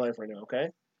terrible. negativity in my life right now, okay?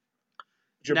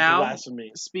 You're Now-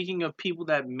 blasphemy. Speaking of people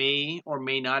that may or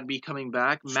may not be coming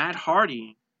back, Matt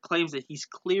Hardy claims that he's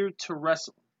cleared to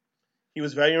wrestle. He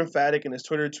was very emphatic in his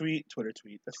Twitter tweet.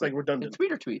 That's like the redundant.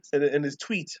 tweeter tweets. In his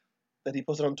tweet that he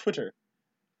posted on Twitter.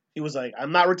 He was like,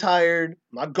 I'm not retired.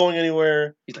 I'm not going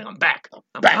anywhere. He's like, I'm back.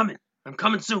 I'm back." coming. I'm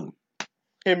coming soon.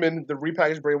 Him and the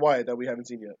repackaged Bray Wyatt that we haven't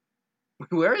seen yet.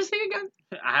 Where is he again?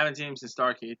 I haven't seen him since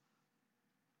Starrcade.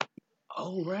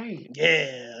 Oh, right.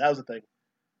 Yeah, that was the thing.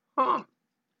 Huh.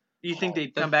 You think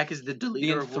they'd the- come back as the The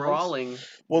deleter of worlds? enthralling.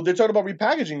 Well, they're talking about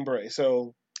repackaging Bray,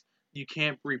 so You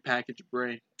can't repackage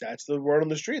Bray. that's the word on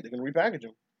the street. They're going to repackage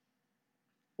him.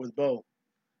 With Bo.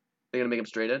 They're gonna make him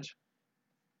straight edge.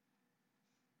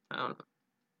 I don't know.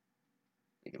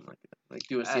 Make him like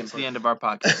do a CM That's the end of our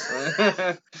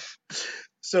podcast.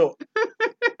 So,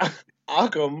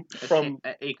 Akam from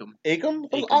Acom. Akam?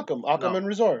 Who's Akam. Akam? Akam No. and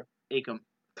Razor. Acom.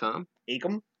 Come,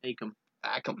 Akam? Acom.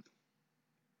 back him,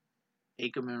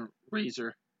 Acom and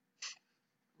Razor.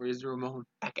 Razor Ramon.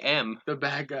 back M. The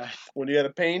bad guy. When you had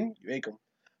a pain, you Akam.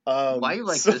 Why you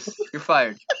like so- this? You're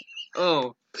fired.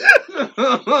 Oh.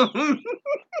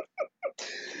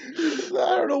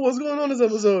 I don't know what's going on this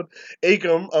episode.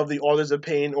 Akam of the Authors of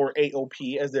Pain, or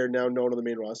AOP, as they're now known on the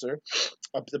main roster,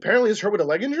 apparently is hurt with a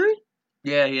leg injury.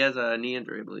 Yeah, he has a knee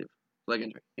injury, I believe. Leg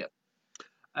injury. Yeah.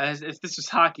 If this was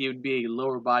hockey, it would be a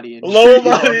lower body injury. Lower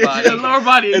body. Yeah, lower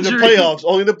body In the injury. playoffs,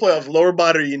 only the playoffs. Lower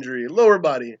body injury. Lower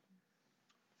body.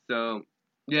 So,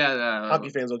 yeah, Hockey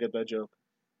fans will get that joke.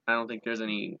 I don't think there's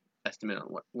any estimate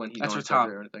on when he's That's on for Tom.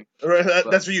 surgery or anything. Right,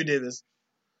 But- that's for you, Davis.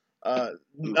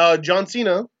 John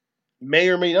Cena may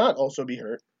or may not also be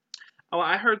hurt. Oh,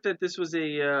 I heard that this was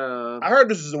a. I heard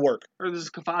this is a work. Or this is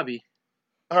Kafabi.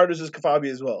 I heard this is Kafabi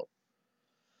as well.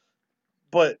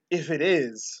 But if it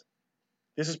is,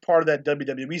 this is part of that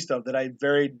WWE stuff that I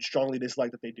very strongly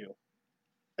dislike that they do.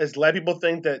 As a lot of people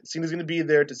think that Cena's going to be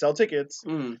there to sell tickets,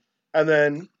 Mm. and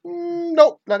then,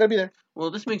 nope, not going to be there.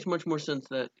 Well, this makes much more sense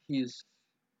that he's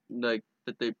like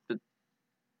that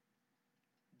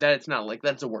it's not like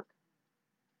that's a work.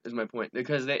 Is my point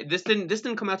because this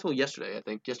didn't come out till yesterday. I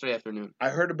think yesterday afternoon. I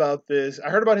heard about this. I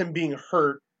heard about him being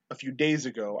hurt a few days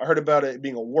ago. I heard about it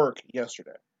being a work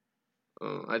yesterday.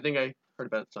 I think I heard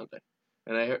about it Sunday,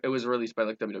 and it was released by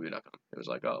like WWE.com. It was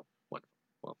like, oh, wonderful.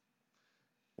 Well,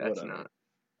 that's Whatever. not.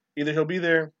 Either he'll be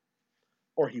there,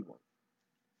 or he won't.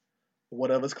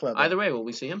 Whatever's clever. Either way, will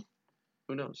we see him?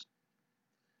 Who knows?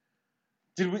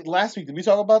 Last week? Did we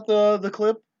talk about the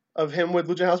clip of him with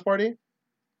Lucha House Party?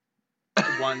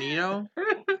 Juanito?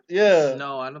 Yeah.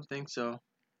 No, I don't think so.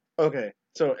 Okay.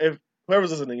 So if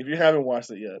whoever's listening, if you haven't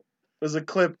watched it yet, there's a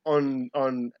clip on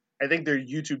I think their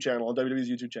YouTube channel, on WWE's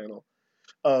YouTube channel,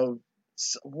 of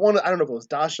one. I don't know if it was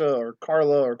Dasha or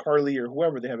Carla or Carly or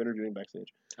whoever they have interviewing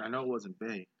backstage. I know it wasn't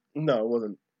Bay. No, it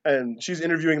wasn't. And she's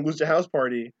interviewing Lucha House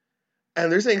Party,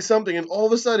 and they're saying something, and all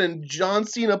of a sudden John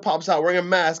Cena pops out wearing a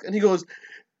mask, and he goes,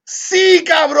 "Sí,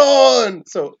 cabrón!"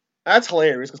 So that's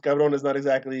hilarious because cabrón is not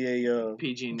exactly a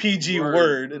PG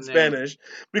word in Spanish.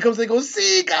 But he goes,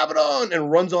 "Sí, cabrón!"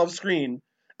 and runs off screen,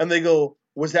 and they go,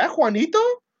 "Was that Juanito?"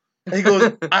 And he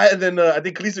goes, I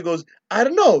think Kalisto goes, "I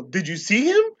don't know. Did you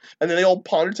see him?" And then they all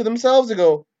ponder to themselves and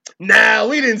go, "Nah,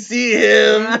 we didn't see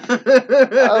him."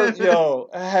 Yo,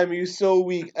 it had me so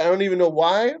weak. I don't even know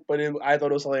why, but I thought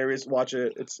it was hilarious. Watch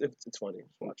it. It's funny.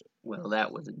 Watch it. Well,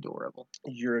 that was adorable.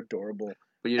 You're adorable.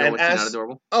 But you know And what's not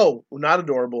adorable? Oh, not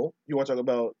adorable. You want to talk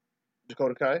about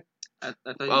Dakota Kai? I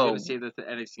thought you were going to save that to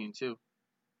NXT and 2.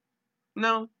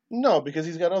 No. No, because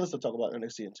he's got other stuff to talk about in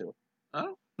NXT and 2.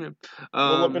 Oh?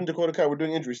 Well, up in Dakota Kai, we're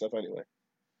doing injury stuff anyway.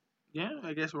 Yeah,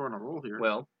 I guess we're on a roll here.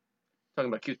 Well, talking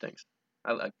about cute things.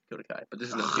 I like Dakota Kai, but this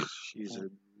is not cute. She's a...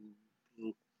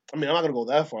 I mean, I'm not going to go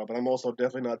that far, but I'm also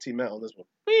definitely not Team Matt on this one.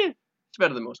 It's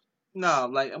better than most. No,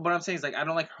 like, what I'm saying is, like, I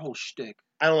don't like her whole shtick.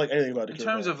 I don't like anything about In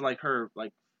Dakota terms Kai. of, like, her,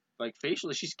 like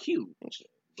facially, she's cute.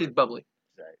 She's bubbly.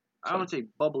 I don't say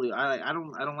bubbly. I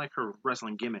don't like her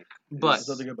wrestling gimmick. But There's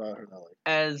something about her that I like.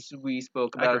 as we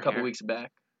spoke I like about a her couple hair. weeks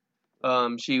back,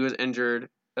 she was injured,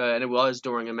 and it was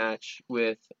during a match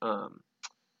with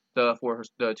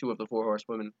the two of the Four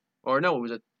Horsewomen. Or no, it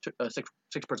was a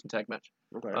six-person tag match.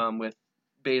 Okay. With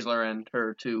Baszler and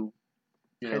her two,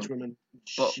 Henchwomen.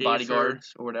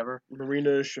 bodyguards or whatever.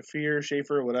 Marina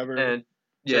Schaefer, whatever. And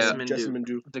yeah, Jessamine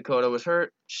Duke. Duke. Dakota was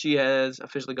hurt. She has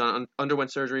officially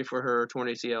underwent surgery for her torn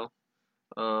ACL.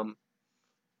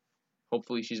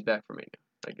 Hopefully she's back for Mania,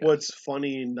 I guess. What's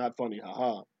funny, not funny,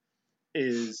 haha,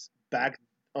 is back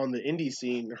on the indie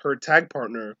scene, her tag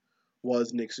partner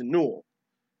was Nixon Newell,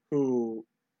 who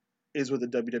is with the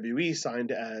WWE,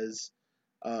 signed as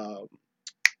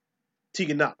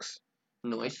Tegan Knox.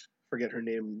 Nice. Forget her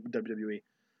name, WWE.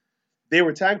 They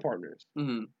were tag partners.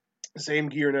 Mm-hmm. Same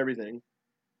gear and everything.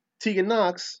 Tegan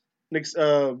Knox,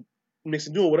 Nixon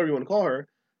Newell, whatever you want to call her,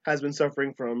 has been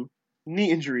suffering from knee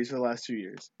injuries for the last 2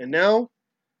 years. And now,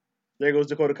 there goes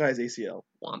Dakota Kai's ACL.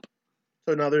 Womp.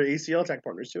 So now they're ACL tag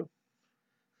partners too.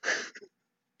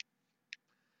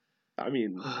 I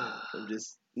mean, I'm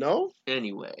just... No?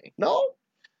 Anyway. No?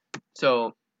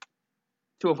 So,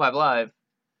 205 Live,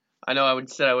 I know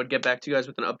said I would get back to you guys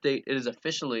with an update. It is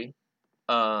officially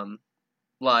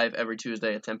live every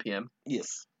Tuesday at 10 p.m.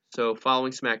 Yes. So,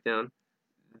 following SmackDown,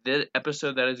 the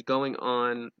episode that is going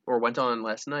on, or went on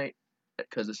last night,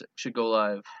 because this should go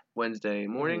live Wednesday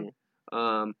morning,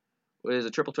 is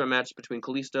a triple threat match between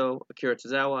Kalisto, Akira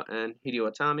Tozawa, and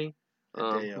Hideo Itami.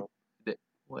 Hideo.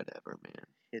 Whatever, man.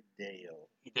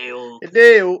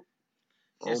 Hideo.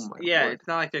 Oh my Yeah, word. it's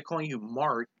not like they're calling you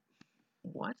Mark.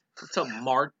 What? What's up,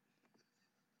 Mark?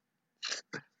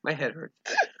 My head hurts.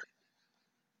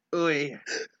 Oy.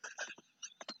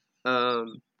 I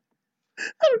don't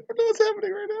know what's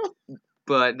happening right now.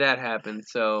 But that happened,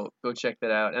 so go check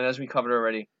that out. And as we covered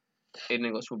already, Aiden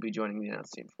English will be joining the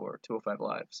announce team for 205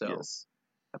 Live. So Yes.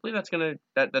 I believe that's gonna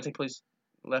that take place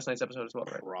last night's episode as well,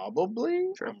 right?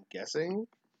 Probably. Sure. I'm guessing.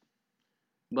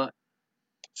 But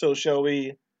So shall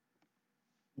we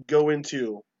go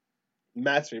into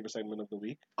Matt's favorite segment of the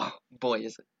week. Oh, boy,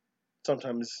 is it.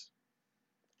 Sometimes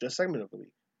just segment of the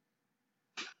week.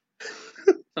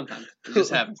 Sometimes. It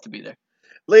just happens to be there.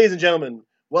 Ladies and gentlemen,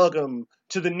 welcome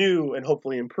to the new and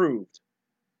hopefully improved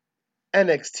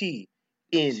NXT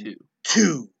in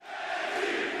 2.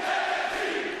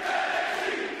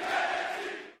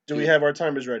 Do we have our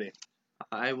timers ready?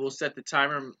 I will set the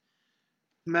timer.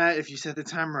 Matt, if you set the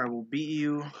timer, I will beat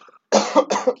you.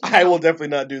 I will definitely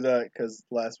not do that because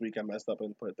last week I messed up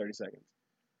and put 30 seconds.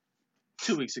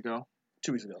 2 weeks ago.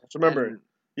 2 weeks ago. So remember, And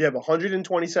you have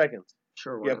 120 seconds.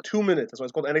 Sure, You why have not? 2 minutes. That's why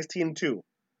it's called NXT in 2.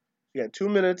 You got 2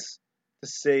 minutes to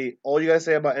say all you guys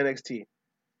say about NXT.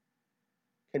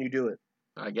 Can you do it?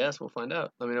 I guess we'll find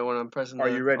out. Let me know when I'm pressing Are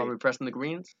you ready? Are we pressing the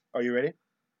greens? Are you ready?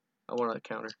 I want a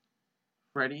counter.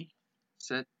 ready,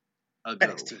 set, a go.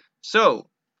 NXT. So,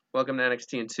 welcome to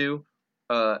NXT in 2.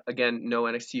 Again, no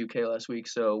NXT UK last week,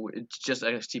 so it's just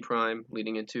NXT Prime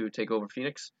leading into TakeOver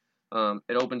Phoenix.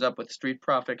 It opens up with Street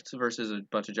Profits versus a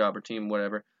bunch of jobber team,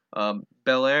 whatever. Bianca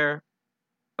Belair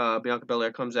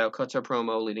comes out, cuts her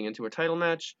promo leading into her title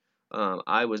match.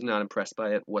 I was not impressed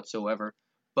by it whatsoever,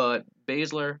 but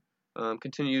Baszler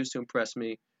continues to impress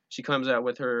me. She comes out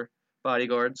with her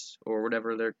bodyguards, or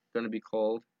whatever they're going to be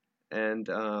called, and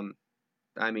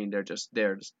they're just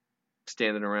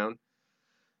standing around.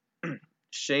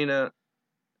 Shayna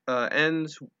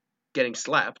ends getting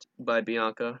slapped by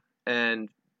Bianca, and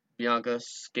Bianca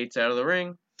skates out of the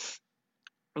ring,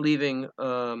 leaving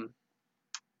her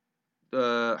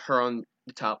on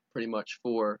the top pretty much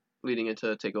for leading into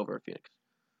TakeOver Phoenix.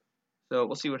 So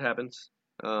we'll see what happens.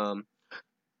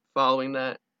 Following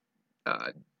that,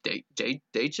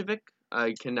 Dajcevic,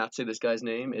 I cannot say this guy's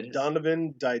name. It is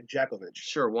Donovan Dijakovic.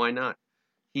 Sure, why not?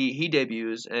 He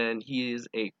debuts, and he is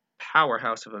a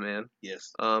powerhouse of a man.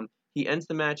 Yes. He ends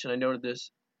the match, and I noted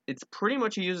this. It's pretty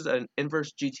much he uses an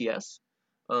inverse GTS.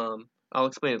 I'll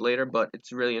explain it later, but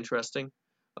it's really interesting.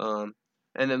 And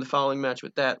then the following match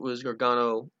with that was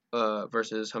Gargano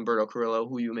versus Humberto Carrillo,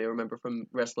 who you may remember from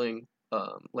wrestling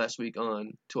last week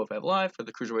on 205 Live for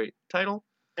the Cruiserweight title.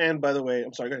 And by the way,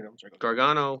 I'm sorry, go ahead.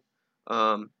 Gargano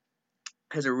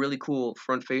has a really cool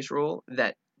front face roll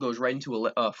that goes right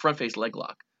into a front face leg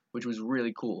lock, which was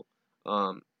really cool.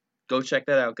 Go check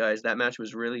that out, guys. That match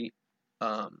was really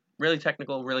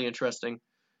technical, really interesting.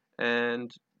 And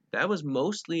that was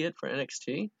mostly it for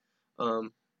NXT.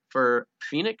 For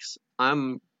Phoenix,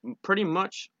 I'm pretty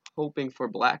much hoping for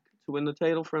Black to win the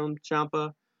title from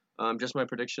Ciampa. Just my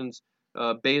predictions.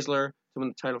 Baszler to win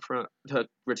the title to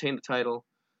retain the title.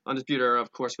 Undisputed Era,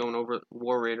 of course, going over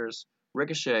War Raiders.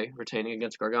 Ricochet retaining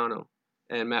against Gargano.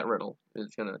 And Matt Riddle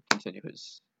is going to continue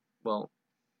his... Well,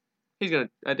 I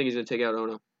think he's going to take out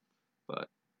Ono. But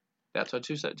that's our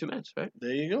two minutes, right?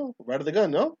 There you go. Right at the gun,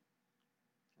 no?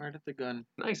 Right at the gun.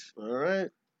 Nice. All right.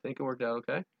 I think it worked out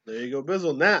okay. There you go,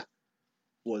 Bizzle. And that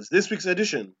was this week's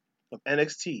edition of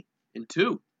NXT In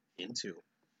 2. in 2.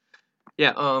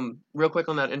 Yeah, real quick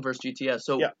on that inverse GTS.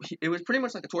 So Yeah. it was pretty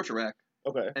much like a torture rack,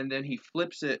 Okay. and then he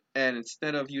flips it, and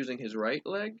instead of using his right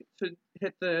leg to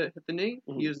hit the knee,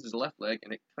 Mhm. he used his left leg,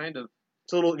 and it kind of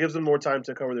So it gives them more time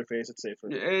to cover their face. It's safer.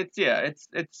 it's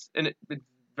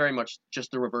very much just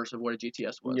the reverse of what a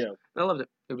GTS was. Yeah. And I loved it.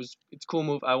 It's a cool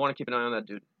move. I want to keep an eye on that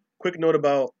dude. Quick note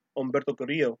about Humberto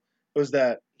Carrillo was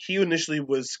that he initially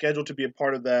was scheduled to be a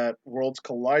part of that Worlds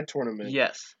Collide tournament.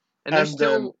 Yes, and they're And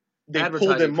still They pulled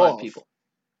advertising him 5 off. people.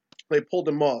 They pulled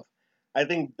him off. I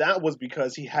think that was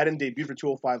because he hadn't debuted for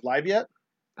 205 Live yet.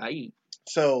 Aye.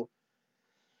 So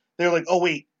they're like, oh,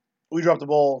 wait, we dropped the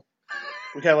ball.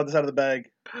 We can't let this out of the bag.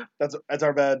 That's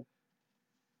our bad.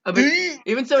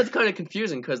 Even so, it's kind of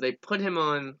confusing because they put him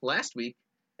on last week,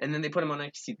 and then they put him on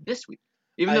NXT this week.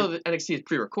 Even though the NXT is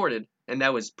pre-recorded, and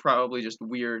that was probably just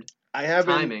weird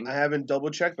timing. I haven't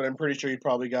double-checked, but I'm pretty sure he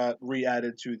probably got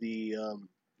re-added to the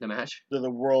match. The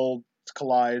Worlds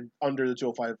Collide under the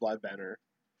 205 Live banner.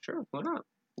 Sure, why not?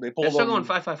 They're still going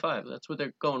 555. That's what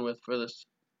they're going with for this.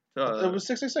 It was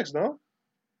 666, no?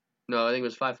 No, I think it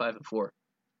was 5-5 and 4.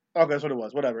 Okay, that's what it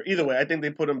was. Whatever. Either way, I think they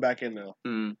put him back in now.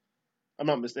 Mm. If I'm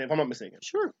not mistaken.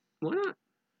 Sure, why not?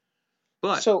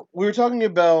 But so we were talking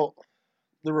about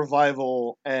the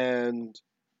Revival and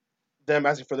them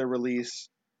asking for their release.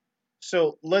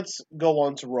 So let's go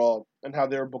on to Raw and how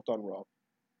they were booked on Raw.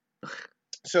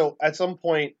 So at some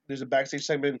point, there's a backstage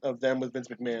segment of them with Vince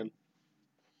McMahon,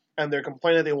 and they're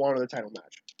complaining they wanted a title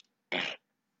match.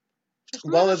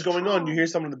 While that's going on, you hear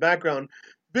someone in the background,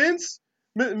 Vince,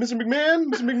 Mr.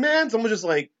 McMahon. Someone just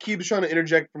like keeps trying to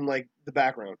interject from like the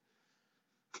background.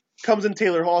 Comes in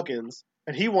Taylor Hawkins,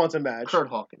 and he wants a match. Kurt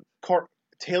Hawkins.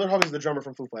 Taylor Hawkins is the drummer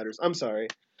from Foo Fighters. I'm sorry.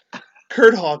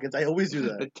 Kurt Hawkins. I always do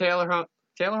that. Taylor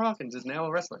Hawkins is now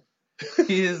a wrestler.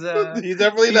 He is. He's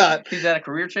definitely not. He's at a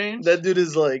career change. That dude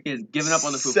is like He has given up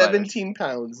on the Foo Fighters. 17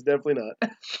 pounds. Definitely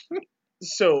not.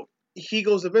 So he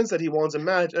goes to Vince that he wants a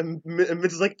match, and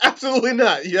Vince is like, absolutely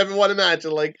not. You haven't won a match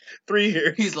in like 3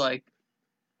 years. He's like,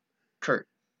 Kurt,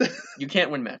 you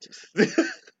can't win matches.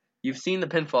 You've seen the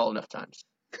pinfall enough times.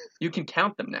 You can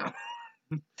count them now.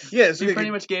 Yeah, so You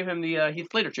pretty much gave him the Heath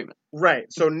Slater treatment.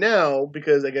 right. So now,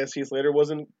 because I guess Heath Slater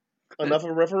wasn't enough of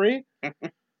a referee,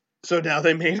 so now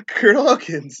they made Kurt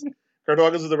Hawkins. Kurt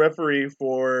Hawkins was the referee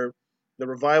for the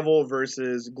Revival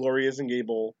versus Glorious and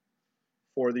Gable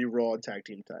for the Raw Tag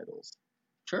Team titles.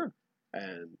 Sure.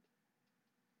 And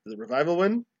did the Revival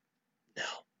win? No.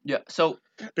 Yeah, so...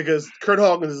 Because Kurt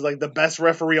Hawkins is like the best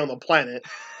referee on the planet.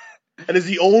 And is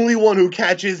the only one who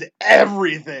catches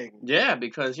everything. Yeah,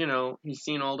 because, he's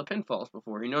seen all the pinfalls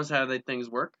before. He knows how things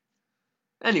work.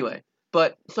 Anyway,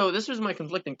 so this was my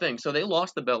conflicting thing. So they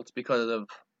lost the belts because of,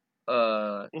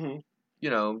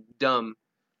 dumb,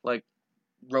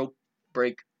 rope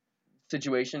break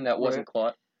situation that wasn't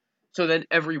caught. So then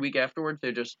every week afterwards,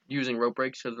 they're just using rope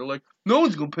breaks because they're like, no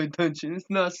one's going to pay attention. It's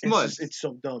not smart. It's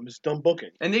so dumb. It's dumb booking.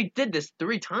 And they did this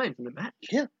 3 times in the match.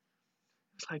 Yeah.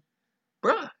 It's like,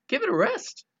 bruh, give it a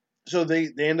rest. So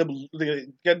they end up they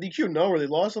got DQ, no? Or they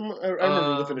lost them? I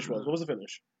remember what the finish was. What was the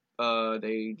finish?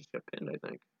 They just got pinned, I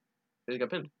think. They just got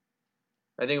pinned.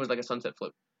 I think it was like a sunset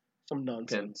flip. Some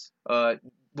nonsense.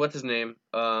 What's his name?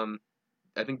 I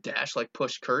think Dash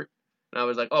pushed Kurt. And I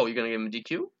was like, oh, you're going to give him a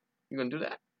DQ? You're going to do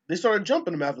that? They started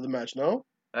jumping him after the match, no?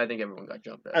 I think everyone got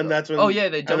jumped. And that's when. Oh yeah,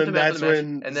 they jumped him after the match.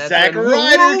 And that's when Zack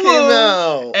Ryder came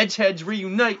out. Edgeheads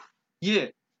reunite. Yeah,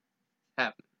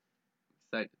 happened.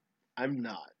 Excited. I'm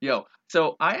not. Yo,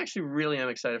 so I actually really am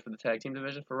excited for the tag team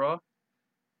division for Raw.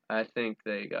 I think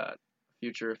they got a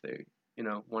future if they,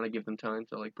 want to give them time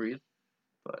to breathe.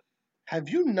 But have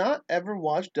you not ever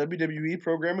watched WWE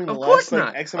programming the of course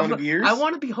last not. X amount of years? I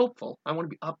want to be hopeful. I want to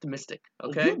be optimistic.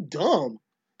 Okay. You're dumb.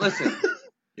 Listen.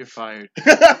 You're fired.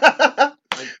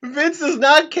 Vince does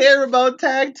not care about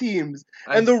tag teams,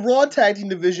 and the Raw tag team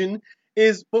division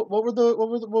is what was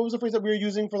the phrase that we were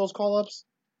using for those call ups?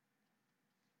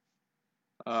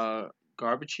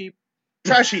 Garbage heap.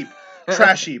 Trash heap.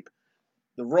 Trash heap.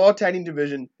 The Raw tag team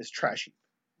division is trash heap.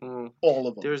 All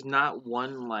of them. There's not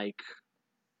one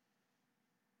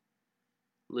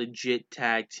legit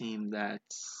tag team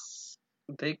that's.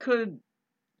 They could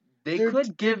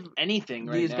give anything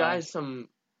right these now. guys some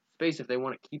space if they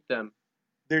want to keep them.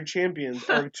 Their champions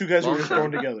are 2 guys who are just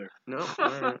thrown together. No,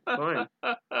 alright, fine.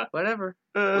 Whatever.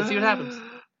 We'll see what happens.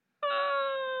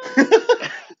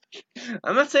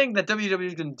 I'm not saying that WWE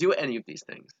is going to do any of these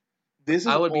things. This is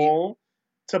all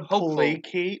to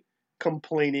placate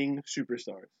complaining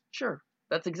superstars. Sure.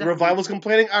 That's exactly. Revival's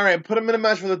complaining? Alright, put him in a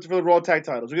match for the Raw tag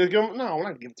titles. We're going to give him? No, we're not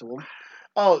going to give it to him.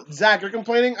 Oh, Zach, you're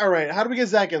complaining? Alright, how do we get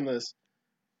Zach in this?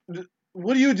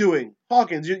 What are you doing?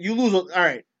 Hawkins, you lose.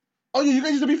 Alright. Oh, you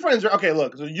guys used to be friends, right? Okay,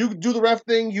 look. So you do the ref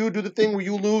thing, you do the thing where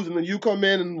you lose, and then you come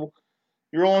in and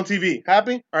you're all on TV.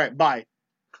 Happy? Alright, bye.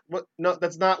 What? No,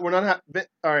 that's not. We're not happy.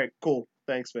 Alright, cool.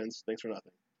 Thanks, Vince. Thanks for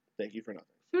nothing. Thank you for nothing.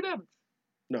 See what happens.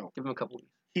 No. Give him a couple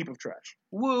weeks. Heap of trash.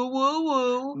 Woo, woo,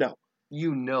 woo. No.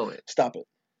 You know it. Stop it.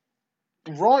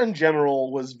 Raw in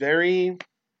general was very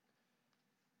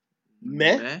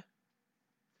meh.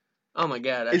 Oh my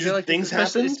god! I feel like things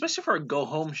happen, especially for a go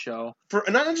home show. For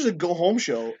not just a go home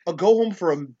show, a go home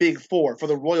for a big 4 for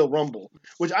the Royal Rumble.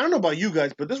 Which I don't know about you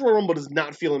guys, but this Royal Rumble does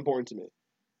not feel important to me.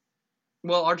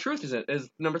 Well, our truth is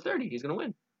number 30. He's gonna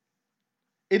win.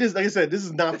 It is, like I said, this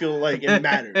does not feel like it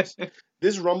matters.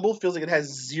 This Rumble feels like it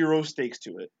has 0 stakes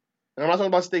to it, and I'm not talking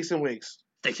about stakes and wigs.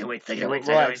 Stakes and wigs.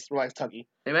 Relax, Tucky.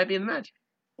 They might be in the match.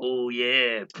 Oh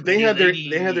yeah. They had their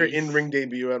in-ring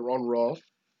debut on Raw.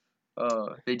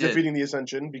 They did. Defeating the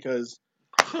Ascension because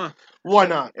why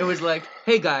not? It was like,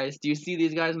 hey guys, do you see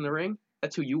these guys in the ring?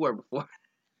 That's who you were before.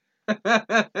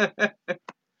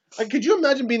 Could you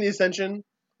imagine being the Ascension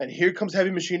and here comes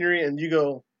Heavy Machinery and you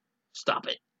go, stop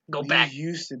it, go back. We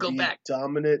used to be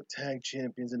dominant tag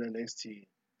champions in NXT,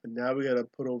 but now we gotta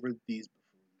put over these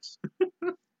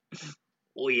buffoons.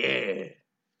 Oh yeah.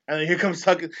 And then here comes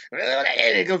Tuck. Here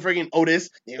comes freaking Otis.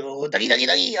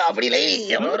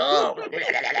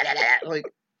 Like,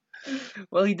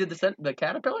 well, he did the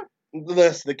caterpillar.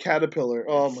 The caterpillar.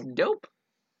 Oh my. Dope.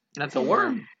 That's a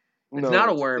worm. No, it's not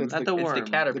a worm. It's the worm. It's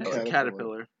the caterpillar. It's a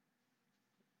caterpillar.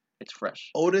 It's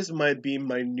fresh. Otis might be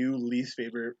my new least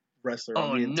favorite wrestler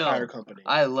in the entire company.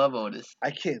 I love Otis.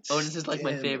 I can't. Otis is like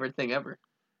my favorite thing ever.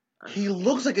 He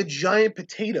looks like a giant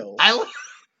potato.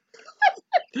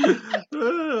 And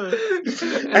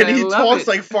he love talks it.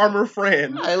 like Farmer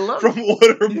Fran I love from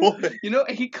Waterboy. You know,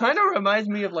 he kind of reminds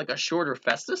me of like a shorter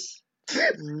Festus.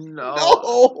 No.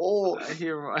 No. I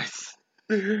hear my.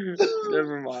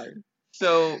 Never mind.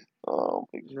 So Oh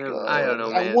my Never- god! I don't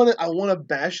know, I man. want to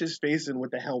bash his face in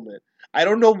with the helmet. I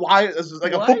don't know why. It's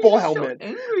like why a football are you so helmet.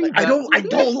 angry Like, I about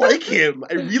don't like him.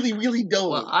 I really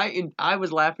don't. Well, I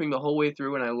was laughing the whole way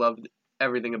through, and I loved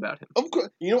everything about him. Of course,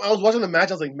 I was watching the match.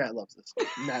 I was like, Matt loves this.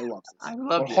 Matt loves this. I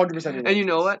loved it. 100%. And you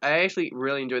know what? I actually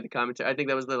really enjoyed the commentary. I think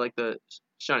that was the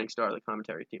shining star of the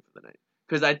commentary team for the night.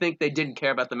 Because I think they didn't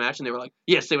care about the match, and they were like,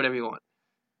 "Yeah, say whatever you want."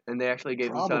 And they actually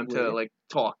gave him time to Probably. like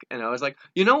talk. And I was like,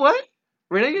 you know what?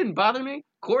 Renee didn't bother me.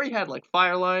 Corey had like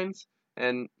fire lines,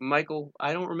 and Michael.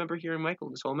 I don't remember hearing Michael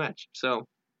this whole match. So,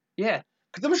 yeah.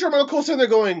 Because I'm sure Michael Cole's sitting there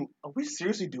going, "Are we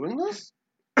seriously doing this?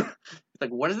 Like,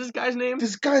 what is this guy's name?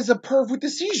 This guy's a perv with a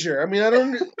seizure. I mean, I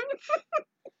don't."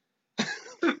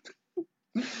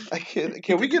 I can't.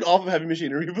 Can we get off of heavy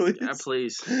machinery, please? Yeah,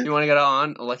 please. You want to get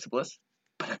on Alexa Bliss?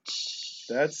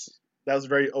 That was a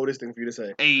very Otis thing for you to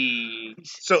say. Hey.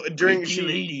 So during Freaky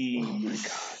ladies. oh my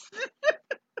god.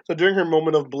 So during her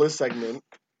moment of bliss segment,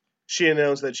 she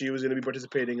announced that she was going to be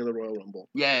participating in the Royal Rumble,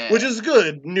 Yeah. which is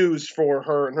good news for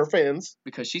her and her fans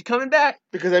because she's coming back.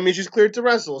 because that means she's cleared to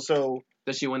wrestle. So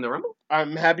Does she win the Rumble?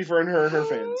 I'm happy for her and her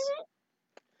fans.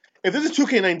 If this is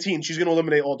 2K19, she's going to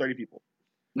eliminate all 30 people.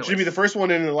 No. She'll be the first one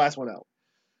in and the last one out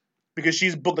because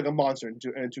she's booked like a monster in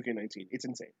 2K19. It's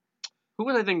insane. Who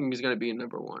was I thinking is going to be in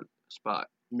number one spot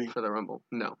Me. for the Rumble?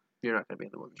 No, you're not going to be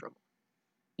in the Women's Rumble.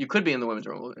 You could be in the Women's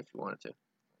Rumble if you wanted to.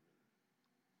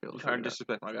 You'll Trying to figure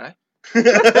disrespect my guy.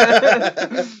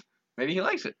 it out. Maybe he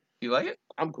likes it. You like it?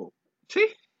 I'm cool. See?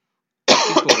 He's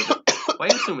cool with it. Why are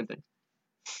you assuming things?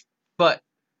 But,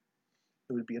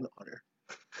 It would be an honor.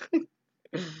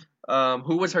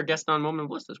 who was her guest on Moment of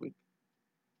Bliss this week?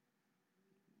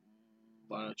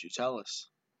 Why don't you tell us?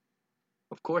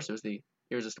 Of course, it was the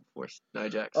Irresistible Force, Nia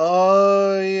Jax.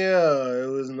 Oh yeah, it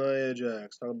was Nia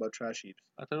Jax talking about trash heaps.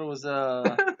 I thought it was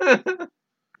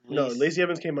No, Lacey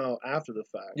Evans came out after the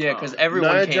fact. Yeah, because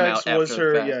everyone Nia came Jax out was after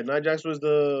her. the fact. Yeah, Nia Jax was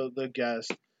the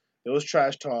guest. It was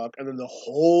trash talk, and then the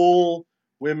whole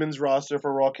women's roster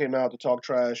for Raw came out to talk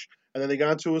trash, and then they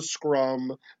got into a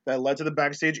scrum that led to the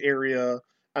backstage area.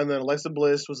 And then Alexa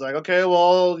Bliss was like, "Okay,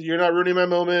 well, you're not ruining my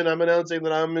moment. I'm announcing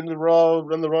that I'm in the Royal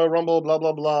Rumble. Blah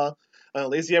blah blah."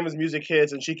 Lacey Evans' music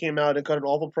hits, and she came out and cut an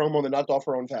awful promo and then knocked off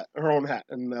her own hat,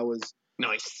 and that was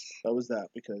Nice. that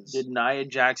because Did Nia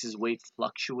Jax's weight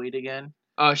fluctuate again?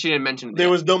 Oh, she didn't mention it. there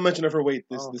yet. was no mention of her weight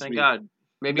this Thank week. God.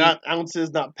 Maybe Not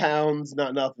ounces, not pounds,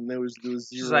 not nothing. There was zero.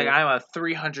 She's like, I'm a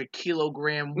 300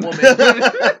 kilogram woman.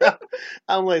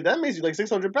 I'm like, that makes you like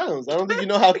 600 pounds. I don't think you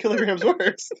know how kilograms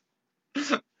works.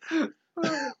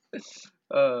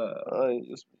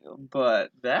 but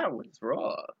that was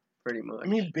Raw, pretty much. I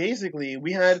mean, basically,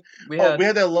 we had we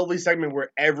that lovely segment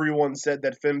where everyone said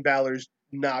that Finn Balor's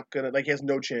not gonna, like, he has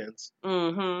no chance.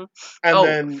 Mm-hmm. And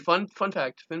then, fun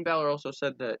fact: Finn Balor also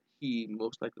said that he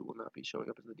most likely will not be showing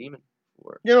up as the Demon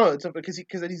for. it's because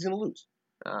he's gonna lose.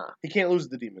 Ah, He can't lose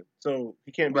the Demon, so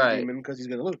he can't be the Right. Demon because he's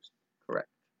gonna lose. Correct.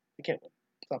 He can't win.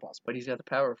 It's not possible. but he's got the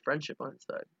power of friendship on his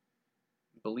side.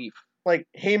 Belief. Like,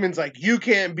 Heyman's like, you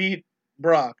can't beat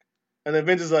Brock. And then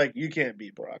Vince is like, you can't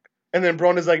beat Brock. And then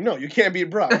Braun is like, no, you can't beat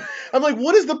Brock. I'm like,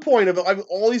 what is the point of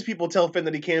all these people tell Finn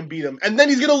that he can't beat him, and then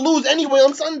he's going to lose anyway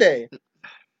on Sunday?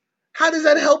 How does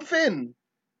that help Finn?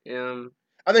 And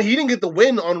then he didn't get the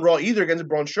win on Raw either against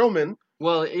Braun Strowman.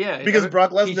 Well, yeah. Because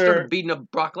Brock he started Lesnar... beating up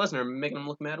Brock Lesnar and making him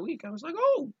look mad weak. I was like,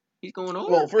 oh, he's going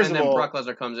over. Well, first and of then all- Brock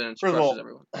Lesnar comes in and First of crushes all,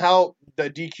 everyone. how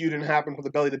that DQ didn't happen for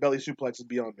the belly-to-belly suplex is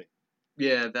beyond me.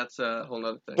 Yeah, that's a whole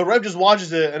nother thing. The ref just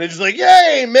watches it, and it's just like,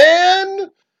 yay, man!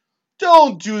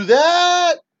 Don't do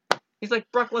that! He's like,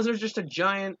 Brock Lesnar's just a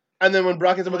giant. And then when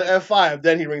Brock hits him with the F5,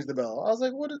 then he rings the bell. I was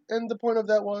like, what? And the point of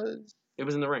that was... It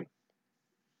was in the ring.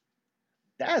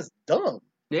 That's dumb.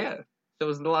 Yeah. There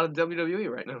was a lot of WWE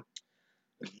right now.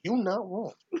 You not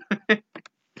wrong. I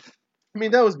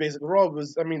mean, that was basically Raw.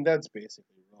 That's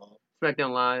basically Raw.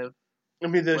 SmackDown Live. I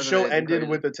mean, the Wasn't show anything ended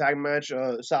crazy. with the tag match: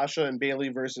 Sasha and Bayley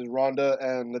versus Ronda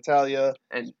and Natalya.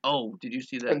 And, did you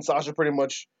see that? And Sasha pretty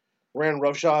much ran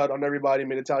roughshod on everybody,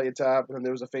 made Natalya tap, and then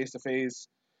there was a face-to-face.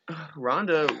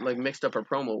 Ronda, mixed up her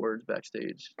promo words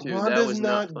backstage, too. That Ronda's was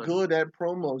not fun. good at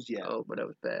promos yet. Oh, but that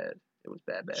was bad. It was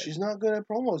bad. She's not good at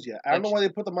promos yet. I don't know why they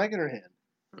put the mic in her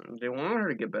hand. They want her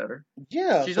to get better.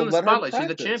 Yeah, She's so on the let her spotlight. She's the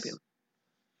practice. champion.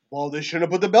 Well, they shouldn't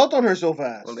have put the belt on her so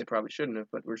fast. Well, they probably shouldn't have,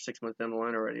 but we're 6 months down the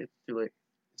line already. It's too late.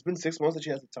 It's been 6 months that she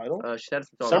has the title. She's had it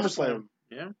since August. SummerSlam.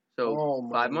 Yeah. So, Oh,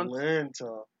 5 months?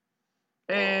 Atlanta.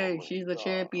 Hey, Oh, she's my the God.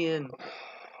 champion.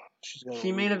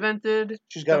 She main evented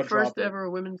She's got the to drop first it. ever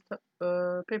women's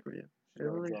pay-per-view. She's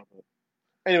gotta drop it.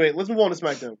 Anyway, let's move on to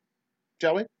SmackDown,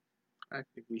 shall we? I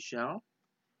think we shall.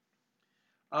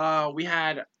 We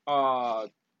had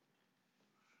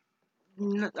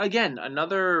again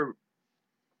another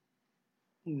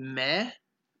meh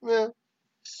Yeah.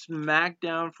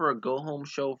 SmackDown for a go-home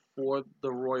show for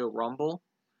the Royal Rumble.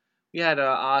 We had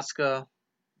Asuka,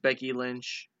 Becky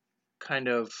Lynch, kind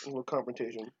of A little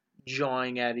confrontation.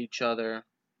 jawing at each other.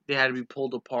 They had to be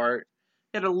pulled apart.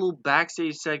 They had a little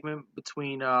backstage segment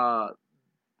between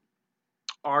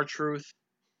R-Truth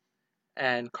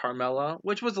and Carmella,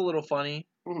 which was a little funny.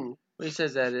 Mm-hmm. He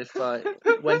says that if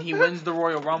when he wins the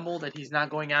Royal Rumble, that he's not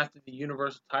going after the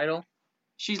Universal title.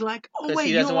 She's like, oh 'Cause wait,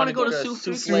 he you doesn't don't want to wanna go go to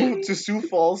to Souffle? To Sioux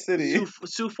Falls City.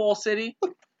 Sioux Falls City.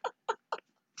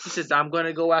 He says, I'm going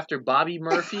to go after Bobby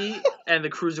Murphy and the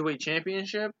Cruiserweight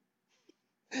Championship.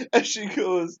 And she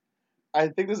goes, I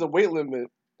think there's a weight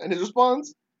limit. And his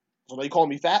response, so now you calling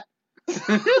me fat?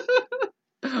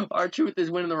 R-Truth is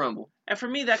winning the Rumble. And for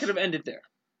me, that could have ended there.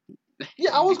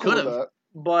 Yeah, I was You cool with could've. that.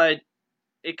 But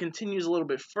it continues a little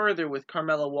bit further with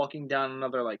Carmella walking down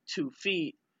another, 2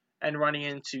 feet and running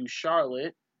into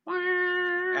Charlotte.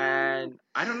 And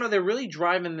I don't know, they're really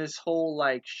driving this whole,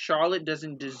 Charlotte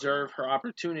doesn't deserve her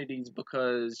opportunities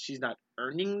because she's not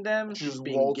earning them. She She's just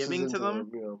being waltzes given to into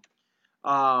them. Yeah.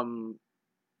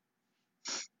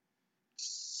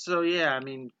 So yeah, I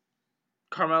mean,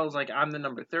 Carmella's like, I'm the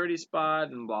number 30 spot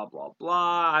and blah, blah,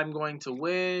 blah. I'm going to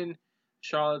win.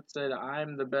 Charlotte said,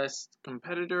 I'm the best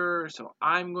competitor, so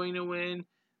I'm going to win.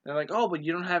 They're like, oh, but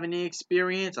you don't have any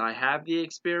experience. I have the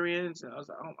experience. And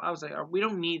I was like, we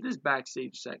don't need this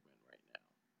backstage segment right now.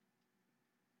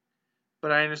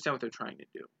 But I understand what they're trying to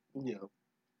do. Yeah.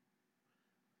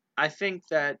 I think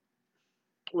that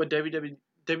what WWE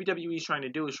is trying to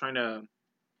do is trying to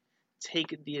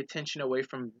take the attention away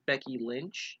from Becky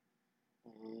Lynch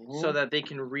so that they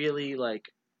can really,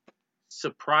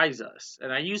 surprise us.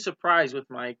 And I use surprise with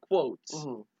my quotes.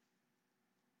 Mm-hmm.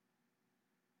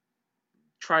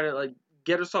 Try to,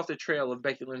 get us off the trail of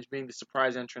Becky Lynch being the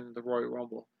surprise entrant in the Royal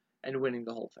Rumble and winning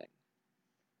the whole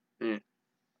thing.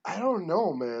 I don't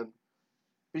know, man.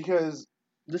 Because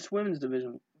This women's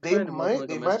division. they kind of might look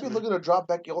like a be mess to me. looking to drop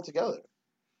Becky altogether.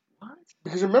 What?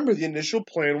 Because remember, the initial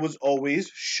plan was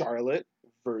always Charlotte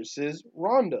versus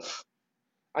Ronda.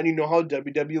 And you know how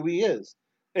WWE is.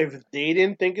 If they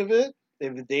didn't think of it,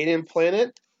 if they didn't plan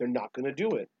it, they're not going to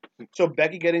do it. So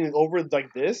Becky getting over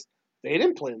like this, they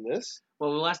didn't plan this.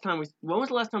 Well, when was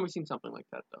the last time we seen something like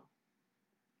that though?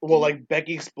 Well, like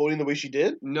Becky exploding the way she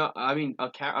did? No, I mean a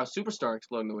superstar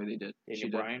exploding the way they did. Daniel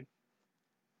Bryan.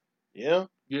 Yeah.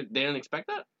 They didn't expect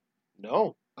that?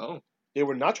 No. Oh. They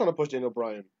were not trying to push Daniel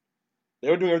Bryan.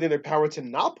 They were doing everything in their power to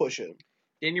not push him.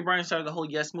 Daniel Bryan started the whole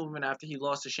yes movement after he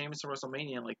lost to Sheamus at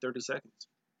WrestleMania in 30 seconds.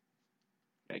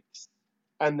 Yikes.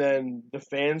 And then the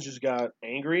fans just got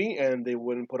angry and they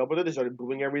wouldn't put up with it. They started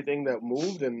booing everything that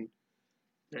moved and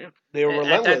they were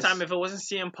relentless. At that time, if it wasn't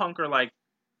CM Punk or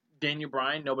Daniel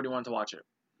Bryan, nobody wanted to watch it.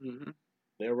 Mm-hmm.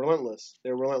 They were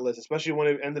relentless. Especially when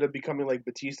it ended up becoming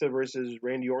Batista versus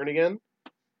Randy Orton again.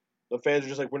 The fans were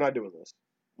just like, we're not doing this.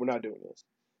 We're not doing this.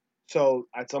 So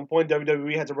at some point,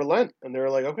 WWE had to relent, and they were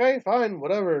like, okay, fine,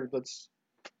 whatever, let's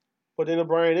put Daniel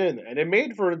Bryan in. And it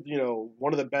made for,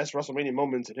 one of the best WrestleMania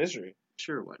moments in history.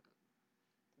 Sure, what?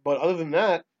 But other than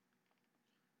that,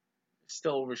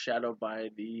 Still overshadowed by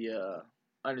the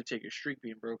Undertaker streak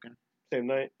being broken. same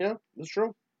night, yeah, that's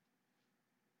true.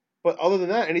 But other than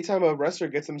that, anytime a wrestler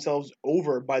gets themselves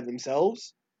over by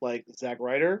themselves, like Zack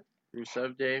Ryder,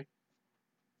 Rusev Day.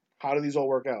 how do these all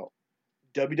work out?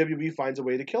 WWE finds a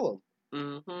way to kill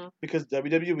them. Mm-hmm. Because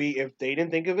WWE, if they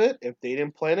didn't think of it, if they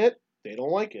didn't plan it, they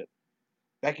don't like it.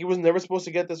 Becky was never supposed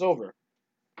to get this over.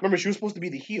 Remember, she was supposed to be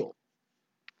the heel.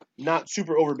 Not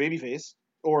super over babyface.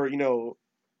 Or,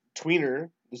 tweener.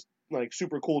 This,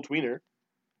 super cool tweener.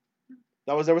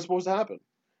 That was never supposed to happen.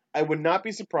 I would not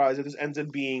be surprised if this ends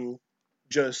up being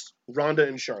just Ronda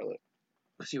and Charlotte.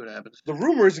 Let's see what happens. The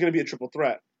rumor is going to be a triple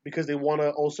threat. Because they want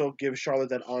to also give Charlotte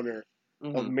that honor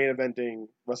of main eventing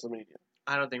WrestleMania.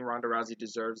 I don't think Ronda Rousey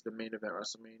deserves the main event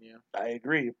WrestleMania. I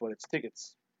agree, but it's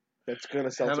tickets. That's going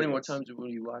to sell How tickets. many more times will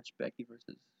you watch Becky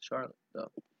versus Charlotte,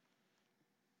 though?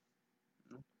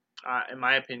 In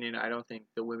my opinion, I don't think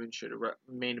the women should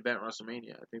main event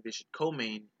WrestleMania. I think they should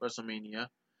co-main WrestleMania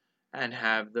and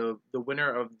have the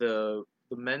winner of the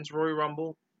men's Royal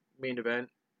Rumble main event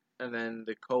and then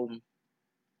the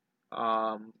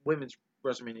women's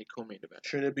WrestleMania co-main event.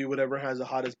 Shouldn't it be whatever has the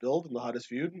hottest build and the hottest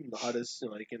feud and the hottest,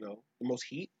 the most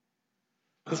heat?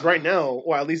 Because right now,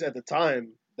 or at least at the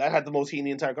time, that had the most heat in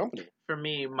the entire company. For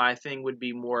me, my thing would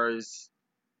be more is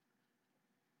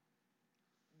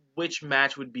which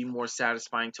match would be more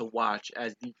satisfying to watch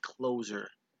as the closer.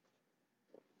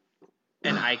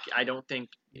 And I don't think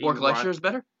Bork Lesnar is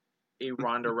better. a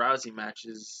Ronda Rousey match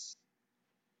is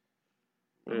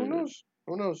Who knows?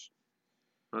 Who knows?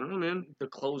 I don't know, man. the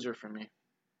closer for me.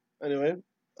 Anyway,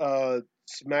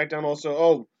 SmackDown also.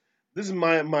 Oh, this is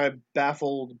my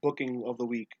baffled booking of the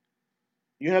week.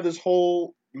 You have this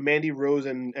whole Mandy Rose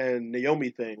and Naomi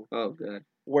thing Oh god.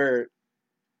 where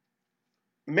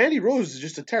Mandy Rose is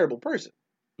just a terrible person.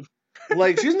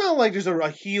 Like, she's not like just a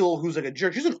heel who's like a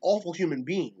jerk. She's an awful human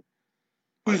being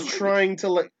who's trying to,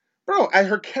 like, bro, as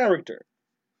her character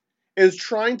is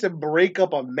trying to break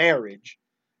up a marriage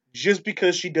just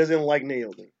because she doesn't like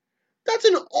Naomi. That's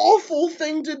an awful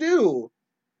thing to do.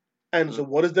 And so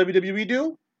what does WWE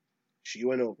do? She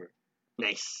went over.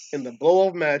 Nice. In the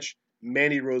blow-off match,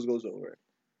 Mandy Rose goes over.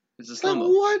 It's a It's like, slow-mo.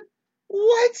 what?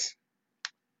 What?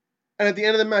 And at the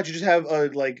end of the match, you just have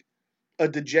a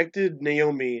dejected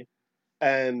Naomi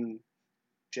and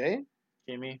Jimmy.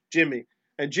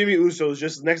 And Jimmy Uso's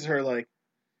just next to her like,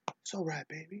 it's all right,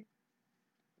 baby.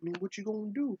 I mean, what you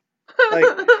gonna do?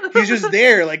 Like, he's just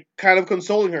there, like, kind of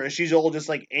consoling her, and she's all just,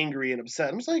 like, angry and upset.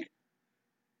 I'm just like,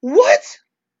 what?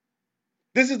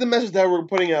 This is the message that we're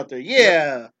putting out there.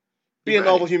 Yeah, be an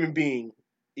awful human being,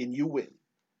 and you win.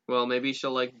 Well, maybe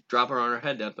she'll, like, drop her on her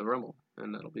head at the Rumble,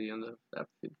 and that'll be in the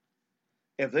episode.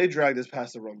 If they drag this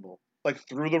past the Rumble, like,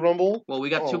 through the Rumble... Well, we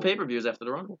got 2 pay-per-views after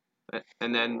the Rumble.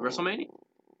 And then WrestleMania.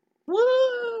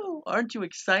 Woo! Aren't you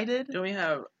excited? Don't we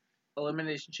have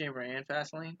Elimination Chamber and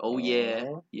Fastlane? Oh, yeah.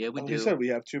 Yeah, we like do. you said, we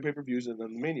have 2 pay-per-views and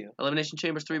then Mania. Elimination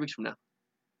Chamber's 3 weeks from now.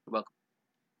 You're welcome.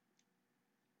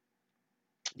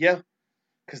 Yeah,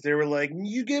 because they were like,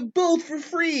 you get both for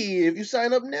free if you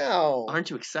sign up now. Aren't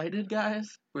you excited,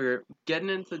 guys? We're getting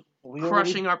into We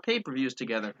crushing our pay-per-views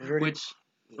together, already- which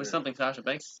was something Sasha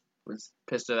Banks was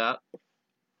pissed about.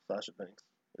 Sasha Banks.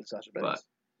 It's Sasha Banks.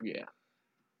 But, yeah.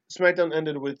 SmackDown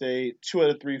ended with a 2 out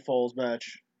of 3 falls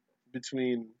match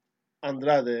between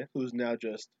Andrade, who's now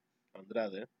just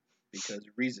Andrade, because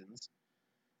reasons,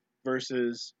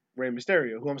 versus Rey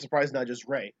Mysterio, who I'm surprised is not just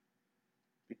Rey.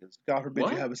 Because God forbid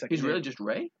What? you have a second He's name. really just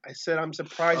Ray? I said I'm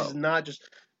surprised it's not just...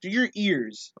 Do your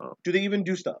ears. Oh. Do they even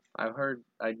do stuff? I've heard,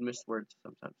 I miss words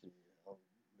sometimes. I'll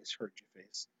misheard your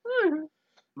face.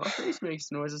 My face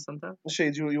makes noises sometimes.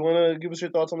 Shades, you want to give us your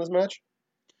thoughts on this match?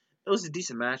 It was a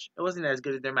decent match. It wasn't as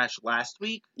good as their match last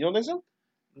week. You don't think so?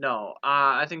 No.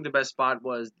 I think the best spot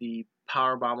was the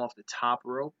power bomb off the top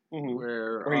rope, Mm-hmm.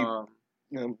 where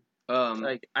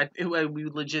we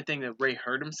legit think that Ray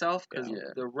hurt himself because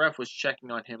Yeah. the ref was checking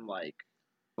on him like.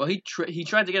 Well, he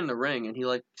tried to get in the ring and he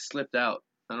like slipped out.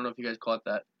 I don't know if you guys caught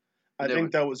that. I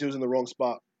think he was in the wrong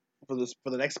spot for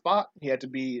the next spot. He had to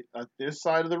be at this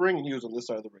side of the ring, and he was on this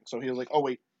side of the ring. So he was like, "Oh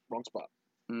wait, wrong spot."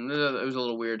 It was a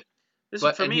little weird.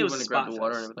 For me, he it was went a to grab spot the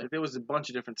water fest. and everything. Like there was a bunch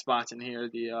of different spots in here.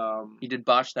 He did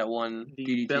botch that one The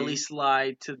DDT. belly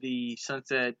slide to the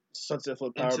sunset Sunset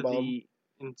flip powerbomb.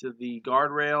 into the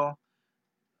guardrail,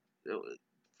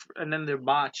 and then their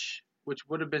botch, which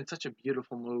would have been such a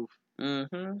beautiful move.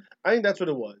 Mm-hmm. I think that's what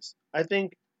it was. I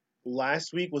think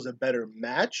last week was a better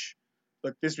match,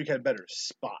 but this week had better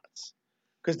spots.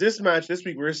 Because this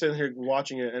week, we were sitting here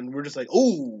watching it, and we're just like,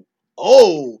 oh,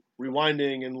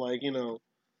 rewinding, and like,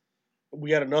 we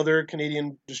got another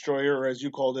Canadian destroyer, or as you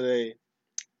called it, a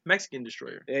Mexican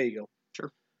destroyer. There you go.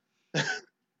 Sure.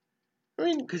 I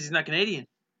mean, Because he's not Canadian.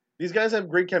 these guys have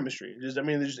great chemistry.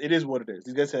 It is what it is.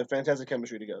 These guys have fantastic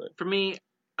chemistry together. For me,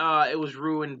 it was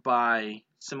ruined by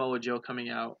Samoa Joe coming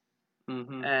out.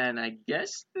 Mm-hmm. And I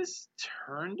guess this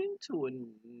turned into a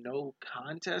no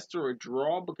contest or a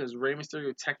draw because Rey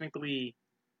Mysterio technically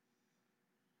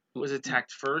was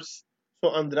attacked first.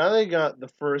 So Andrade got the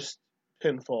first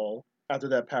pinfall after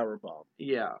that power bomb.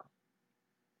 Yeah.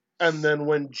 And then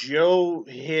when Joe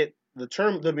hit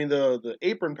the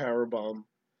apron power bomb,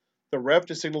 the ref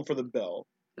just signaled for the bell.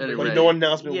 And But Ray- no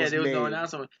announcement was there was made. no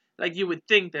announcement. Like you would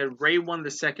think that Ray won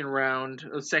the second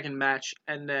match,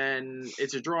 and then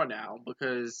it's a draw now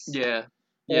because Yeah.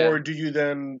 Or do you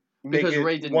then make Because it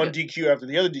Ray didn't one get- DQ after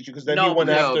the other DQ? Because then no, he went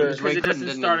because, after. because Ray it doesn't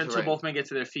didn't start enter the until ring. both men get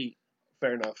to their feet.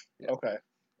 Fair enough. Yeah. Okay.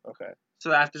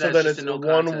 So after that, So then it's just it's a no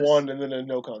contest. 1-1 and then a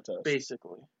no contest.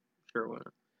 Basically. Sure, why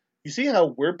not? You see how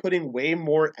we're putting way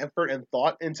more effort and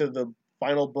thought into the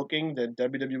final booking than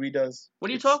WWE does? What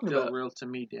are you It's talking still about? real to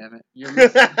me, damn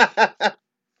it.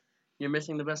 You're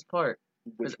missing the best part.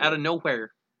 Which It's out of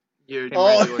nowhere. You're,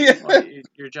 Oh, yeah.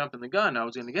 you're jumping the gun. I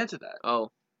was going to get to that.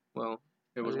 Oh, well,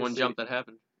 there was I was one gonna jump that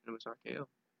happened. It was RKO.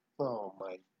 Oh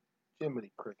my,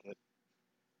 Jiminy Cricket.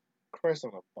 Christ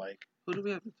on a bike. Who do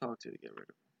we have to talk to get rid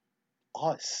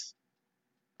of Us.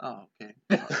 him? Oh, okay.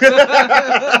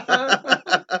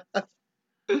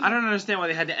 I don't understand why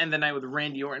they had to end the night with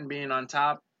Randy Orton being on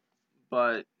top,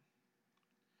 but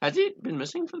Has he been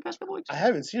missing for the past couple weeks? I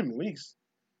haven't seen him in weeks.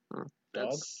 Dog.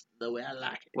 that's the way I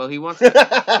like it. Well, he wants. They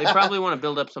probably want to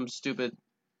build up some stupid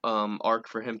arc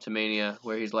for him to Mania,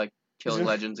 where he's like killing He's gonna-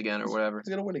 legends again or whatever. He's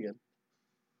gonna win again.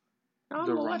 I'm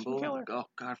The a legend Rumble. killer. Oh,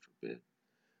 God forbid.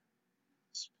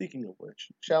 Speaking of which,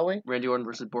 shall we? Randy Orton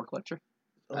versus Bork Lecter.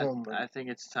 Oh my! I think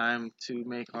it's time to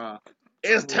make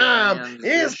It's time! Ryan's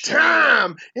It's edition.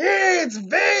 time! It's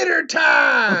Vader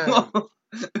time!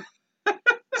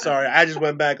 Sorry, I just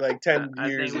went back like 10 I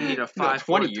years. think we need a 20 5,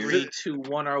 4, years. 3, 2,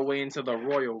 1 our way into the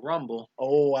Royal Rumble.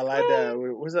 Oh, I like that.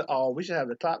 What's it? Oh, we should have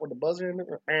the clock with the buzzer in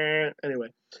it. Anyway,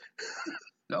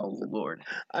 Oh Lord.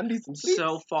 I need some sleep.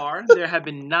 So far, there have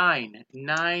been nine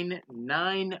matches.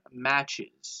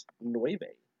 9.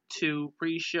 2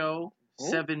 pre-show, Oh.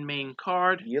 7 main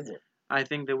card. Yes, sir. I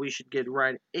think that we should get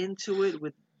right into it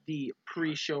with the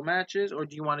pre-show matches, or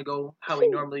do you want to go how we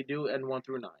normally do and 1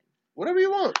 through 9? Whatever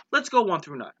you want. Let's go 1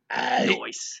 through 9. Aye.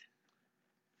 Nice.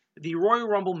 The Royal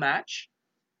Rumble match,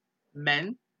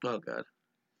 men, Oh God.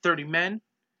 30 men,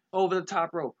 over the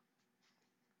top rope.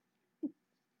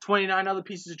 29 other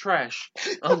pieces of trash.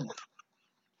 Oh.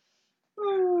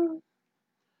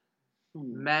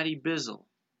 Matty Bizzle.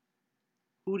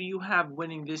 Who do you have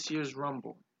winning this year's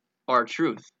Rumble?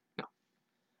 R-Truth.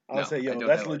 I'll No, say, I yo, don't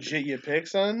that's have legit your pick,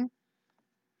 son.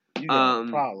 You got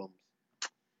problems.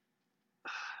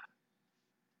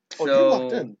 Oh, you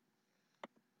locked in.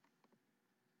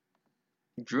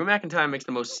 Drew McIntyre makes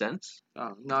the most sense.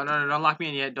 Oh, no, don't lock me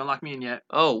in yet. Don't lock me in yet.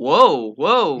 Oh,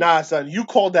 whoa. Nah, son, you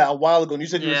called that a while ago, and you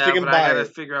said you were Yeah, sticking but I by gotta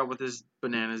it. figure out what this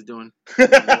banana's doing.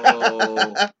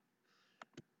 Whoa.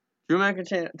 Drew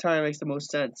McIntyre makes the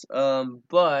most sense.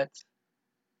 But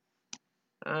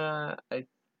I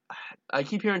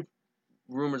keep hearing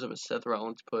rumors of a Seth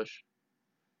Rollins push,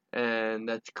 and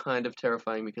that's kind of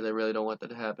terrifying because I really don't want that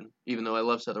to happen. Even though I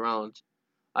love Seth Rollins,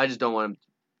 I just don't want him.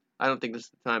 I don't think this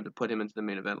is the time to put him into the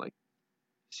main event like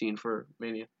seen for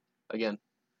Mania again.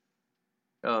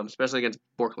 Especially against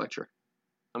Bork Lecture.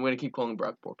 I'm gonna keep calling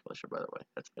Brock Bork Lecture, by the way.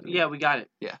 That's gonna be- Yeah, we got it.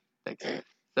 Thanks.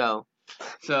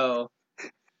 So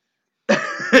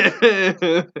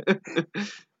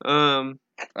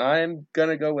I'm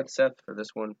gonna go with Seth for this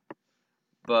one,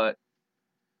 but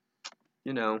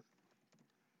you know,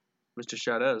 Mr.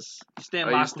 Chavez. Stand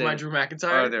Are you locked with my staying- Drew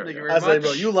McIntyre. Oh, there we Thank you go. very I say, much.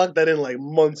 bro, you locked that in like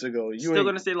months ago. You Still ain't...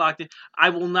 gonna stay locked in. I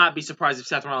will not be surprised if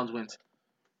Seth Rollins wins.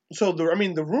 So the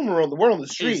rumor on the word on the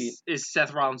street Is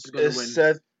Seth Rollins is gonna win. is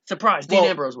Seth. Surprise! Dean Well-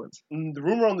 Ambrose wins. The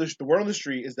rumor on the word on the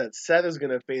street is that Seth is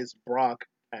gonna face Brock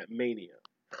at Mania.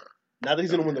 Not that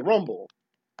he's gonna win the Rumble.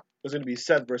 It's gonna be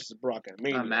Seth versus Brock at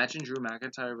Mania. Imagine Drew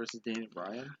McIntyre versus Daniel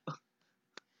Bryan.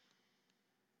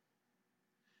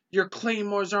 Your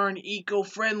claymores aren't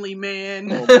eco-friendly, man.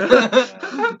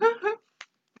 Oh,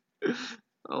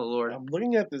 Oh Lord. I'm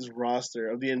looking at this roster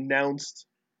of the announced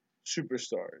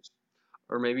superstars.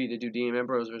 Or maybe to do Dean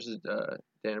Ambrose versus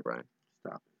Daniel Bryan.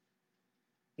 Stop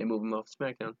They move him off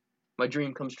SmackDown. My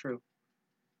dream comes true.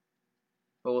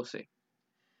 But we'll see.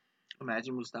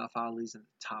 Imagine Mustafa Ali's in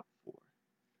the top 4.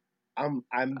 I'm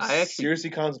I actually seriously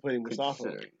contemplating Mustafa.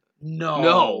 Considering.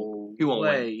 No, he won't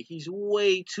win. way. He's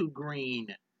way too green.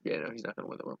 Yeah, no, he's not gonna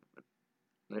win the Rumble.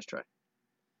 Nice try.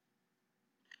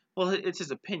 Well, it's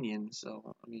his opinion,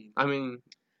 so I mean,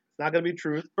 It's not gonna be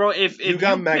truth. bro, if You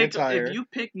got pick, McIntyre. if you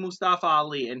pick Mustafa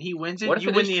Ali and he wins What it, if you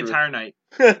it win is the truth? entire night.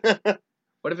 It's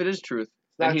What if it is truth?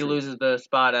 not And he true. loses the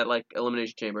spot at like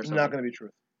Elimination Chamber or It's something. not gonna be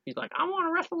truth. He's like, I want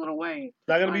to wrestle it away. It's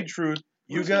not gonna be Right. truth.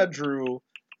 You Who's got Drew.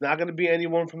 It's not gonna be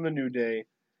anyone from the New Day.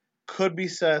 Could be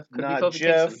Seth, Could be not Kofi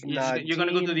Jeff, Kingston. You're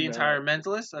gonna go Dean, through the not entire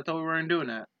mentalist. I thought we weren't doing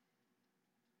that.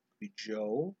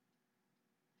 Joe.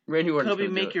 Randy Orton's Toby,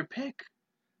 gonna do make it. your pick.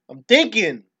 I'm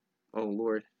thinking. Oh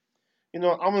Lord. You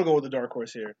know, I'm gonna go with the dark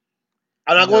horse here.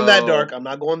 I'm not going that No. dark. I'm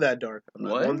not going that dark. I'm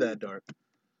not What? going that dark.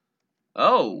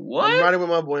 Oh, what? I'm riding with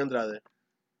my boy Andrade.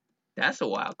 That's a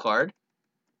wild card.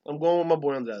 I'm going with my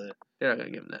boy Andrade. They're not gonna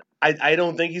give him that. I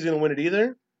don't think he's gonna win it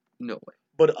either. No way.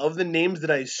 But of the names that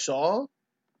I saw,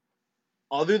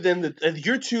 other than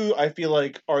your two, I feel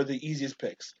like are the easiest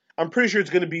picks. I'm pretty sure it's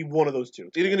going to be one of those two.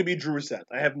 It's either going to be Drew or Seth.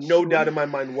 I have no doubt in my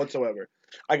mind whatsoever.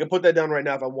 I can put that down right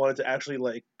now if I wanted to actually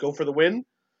like go for the win.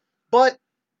 But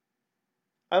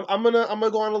I'm gonna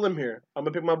go on a limb here. I'm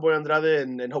gonna pick my boy Andrade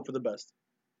and hope for the best.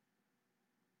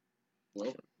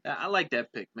 Well, I like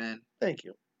that pick, man. Thank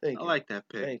you. Thank I you. like that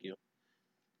pick. Thank you.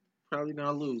 Probably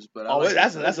gonna lose, but I Oh, like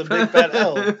that's that that's a pick. big fat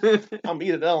L. I'm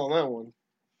eating L on that one.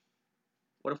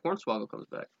 What if Hornswoggle comes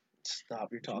back? Stop,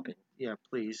 you're talking. Yeah,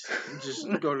 please. Just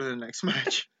go to the next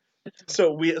match.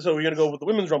 So we're gonna go with the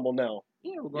women's rumble now.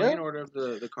 Yeah, we're going Yeah. in order of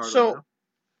the card So- right now.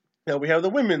 Now we have the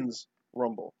women's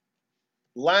rumble.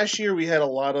 Last year we had a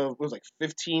lot of, it was like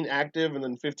 15 active and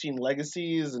then 15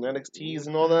 legacies and NXTs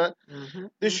and all that. Mm-hmm.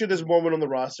 This year there's more women on the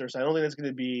roster, so I don't think that's going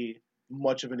to be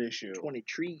much of an issue.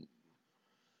 23.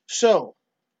 So,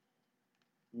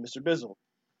 Mr. Bizzle.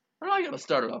 How am I gonna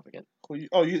start it off again?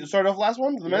 You started off last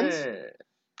one? The men's? Yeah.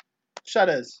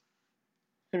 Shadez.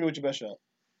 Hit me with your best shot.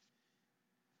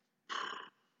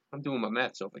 I'm doing my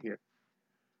maths over here.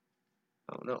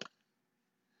 I don't know.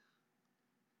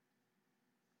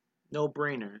 No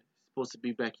brainer. Supposed to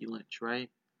be Becky Lynch, right?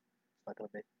 It's not going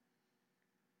to be.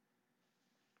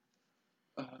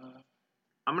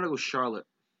 I'm going to go Charlotte.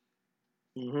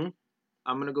 Mm-hmm.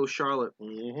 I'm going to go Charlotte.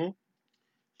 Mm-hmm.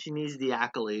 She needs the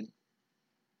accolade.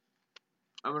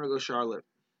 I'm going to go Charlotte.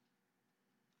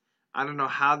 I don't know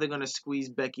how they're going to squeeze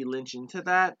Becky Lynch into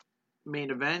that main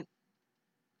event,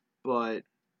 but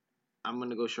I'm going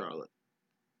to go Charlotte.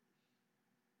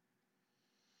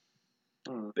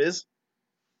 Biz?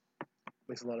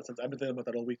 Makes a lot of sense. I've been thinking about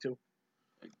that all week, too.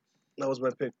 That was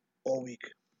my pick all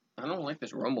week. I don't like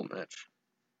this Rumble match.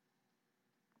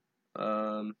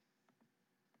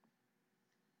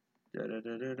 What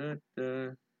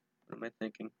am I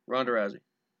thinking? Ronda Rousey.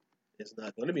 Is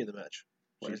not going to be in the match.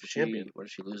 What She's if the champion. What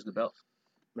if she loses the belt?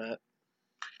 Matt.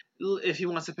 If he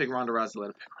wants to pick Ronda Rousey, let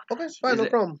him pick Okay, fine, no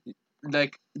problem.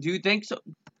 Like, do you think so?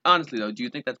 Honestly, though, do you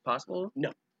think that's possible?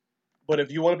 But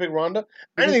if you want to pick Ronda,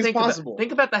 Because anything's think about- possible.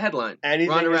 think about the headline.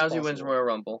 Anything Ronda is Rousey possible. wins Royal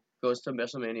Rumble, goes to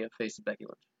WrestleMania, faces Becky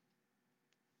Lynch.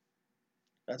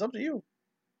 That's up to you.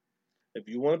 If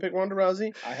you want to pick Ronda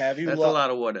Rousey, I have you. That's a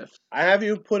lot of what ifs. I have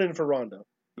you put in for Ronda.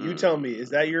 You tell me, is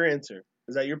that your answer?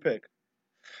 Is that your pick?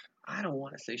 I don't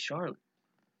want to say Charlotte.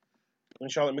 I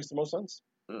think Charlotte makes the most sense.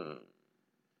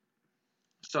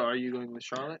 So are you going with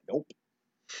Charlotte? Nope.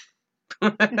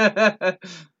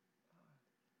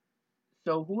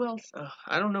 So who else?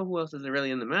 I don't know who else is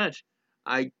really in the match.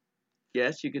 I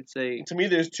guess you could say. To me,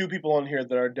 there's two people on here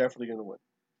that are definitely going to win.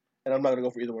 And I'm not going to go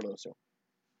for either one of those two.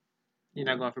 You're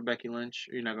not going for Becky Lynch,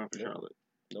 or you're not going for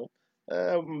Nope.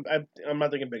 Charlotte? I'm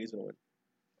not thinking Becky's going to win.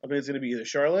 I think it's going to be either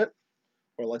Charlotte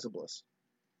or Alexa Bliss.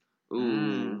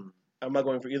 Ooh. I'm not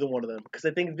going for either one of them. Because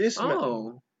I think this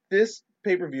Oh. this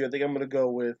pay-per-view, I think I'm going to go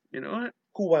with You know what?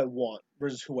 who I want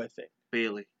versus who I think.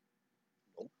 Bailey.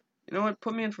 You know what?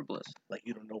 Put me in for Bliss. Like,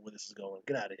 you don't know where this is going.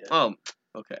 Get out of here. Oh.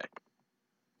 Okay.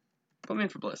 Put me in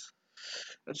for Bliss.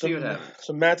 Let's see what happens.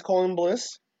 So Matt's calling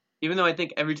Bliss. Even though I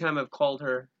think every time I've called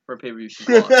her for a pay-per-view, she's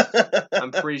lost.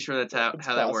 I'm pretty sure that's how It's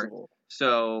that works. possible.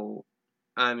 So,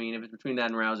 I mean, if it's between that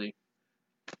and Rousey,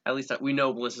 at least we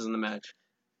know Bliss is in the match.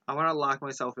 I want to lock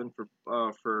myself in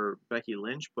for Becky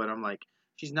Lynch, but I'm like,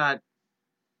 she's not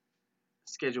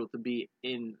scheduled to be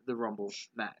in the Rumble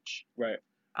match. Right.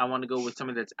 I want to go with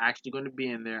somebody that's actually going to be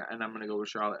in there, and I'm going to go with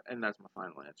Charlotte, and that's my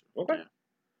final answer. Okay. Yeah.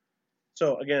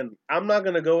 So again, I'm not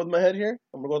gonna go with my head here.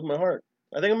 I'm gonna go with my heart.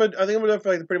 I think I'm gonna do it for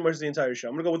like pretty much the entire show.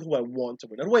 I'm gonna go with who I want to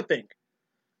win, not who I think.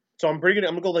 So I'm pretty good.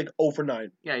 I'm gonna go like 0 for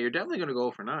 9. Yeah, you're definitely going to go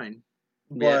for 9.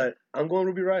 But Yeah. I'm going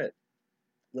Ruby Riott.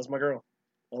 That's my girl.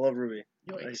 I love Ruby.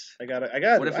 Yikes. I got it. I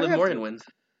got it. What if I Liv have Morgan to. wins?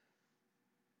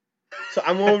 So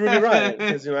I'm going with Ruby Riott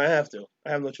because I have to.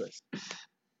 I have no choice.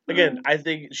 Again, I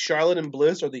think Charlotte and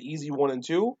Bliss are the easy 1 and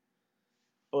 2.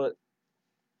 But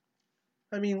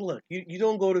I mean, look, you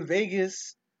don't go to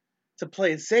Vegas to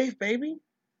play it safe, baby.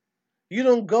 You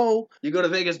don't go You go to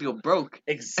Vegas to go broke.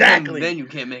 exactly. And then you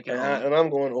can't make it And, home. I'm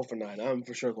going 0 for 9. I'm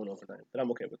for sure going 0 for 9. But I'm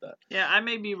okay with that. Yeah, I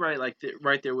may be right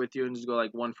right there with you and just go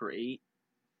like 1 for 8.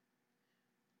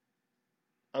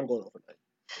 I'm going 0 for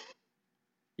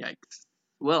 9. Yikes.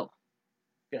 Well.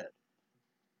 Go ahead.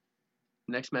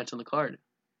 Next match on the card.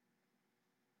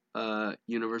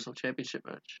 Universal Championship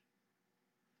match.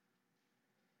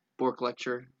 Bork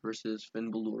Lecture versus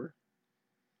Finn Balor.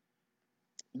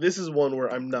 This is one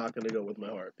where I'm not going to go with my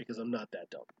heart because I'm not that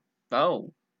dumb.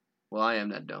 Oh. Well, I am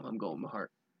that dumb. I'm going with my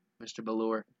heart. Mr.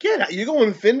 Balor. Get out. You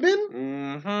going Finbin?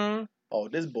 Mm-hmm. Oh,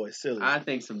 this boy's silly. I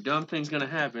think some dumb thing's going to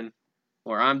happen.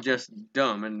 Or I'm just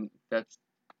dumb and that's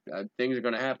things are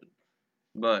going to happen.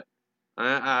 But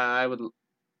I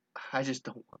just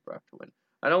don't want Brock to win.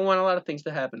 I don't want a lot of things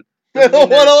to happen. I don't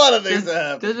want a lot of things to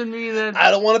happen. Doesn't mean that...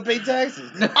 I don't want to pay taxes.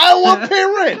 I don't want to pay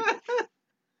rent.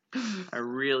 I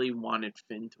really wanted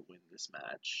Finn to win this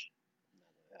match.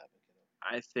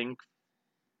 I think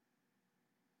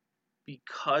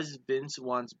because Vince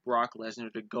wants Brock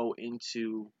Lesnar to go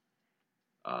into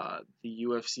the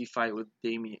UFC fight with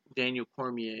Daniel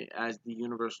Cormier as the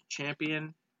Universal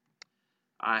Champion,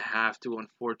 I have to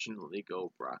unfortunately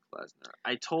go Brock Lesnar.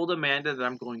 I told Amanda that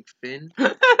I'm going Finn.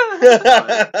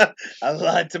 I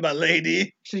lied to my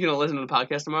lady. She's gonna listen to the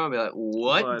podcast tomorrow and be like,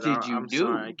 "What but, did you I'm do?"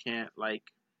 sorry, I can't. Like,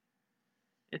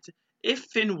 it's if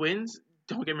Finn wins,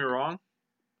 don't get me wrong,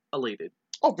 elated.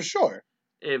 Oh, for sure.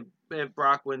 If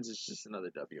Brock wins, it's just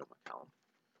another W on my column.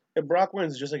 If Brock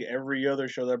wins, just like every other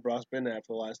show that Brock's been at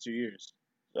for the last 2 years.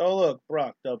 Oh, look,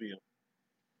 Brock, W.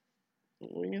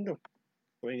 What are you going to do?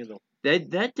 What are you going to do?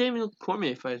 That Daniel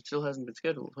Cormier fight still hasn't been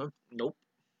scheduled, huh? Nope.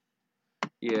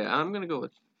 Yeah, I'm gonna go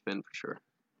with Finn for sure.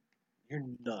 You're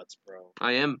nuts, bro.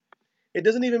 I am. It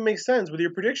doesn't even make sense with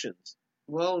your predictions.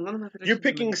 Well, none of my predictions. You're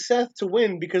picking Seth to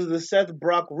win because of the Seth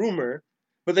Brock rumor,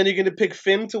 but then you're going to pick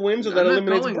Finn to win, so that I'm not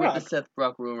eliminates going Brock. with the Seth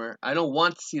Brock rumor. I don't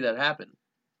want to see that happen.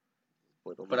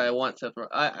 But I want Seth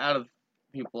Brock. Out of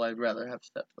people, I'd rather have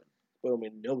Seth win. Well, it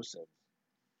made no sense.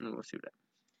 We'll see what happens.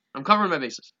 I'm covering my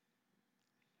bases.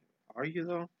 Are you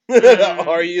though?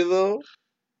 Are you though?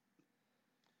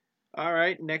 All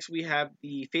right. Next, we have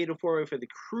the Fatal 4-Way for the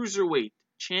Cruiserweight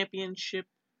Championship.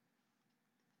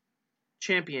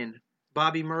 Champion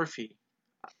Bobby Murphy.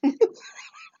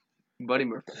 Buddy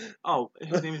Murphy. Oh,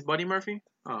 his name is Buddy Murphy?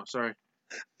 Oh, sorry.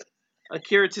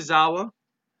 Akira Tozawa.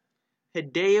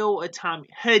 Hideo Itami.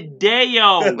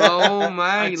 Hideo! Oh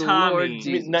my Itami. Lord You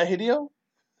Jesus. mean not Hideo?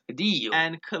 Hideo.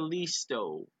 And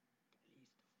Kalisto.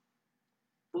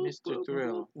 Mr.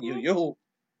 Thrill. Yo.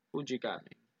 Who'd you got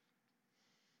me?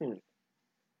 Hmm.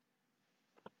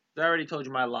 I already told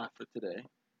you my lock for today.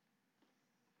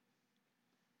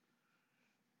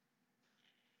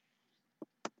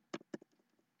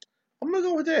 I'm going to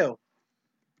go with Hideo.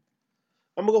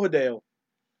 I'm going to go with Hideo.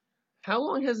 How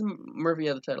long has Murphy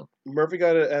had the title? Murphy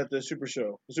got it at the Super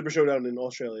Show. The Super Showdown in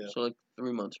Australia. So like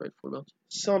 3 months, right? 4 months?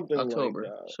 Something October.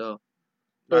 like that. So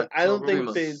But I don't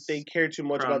October think was they care too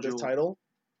much Crown about this Jewel. title.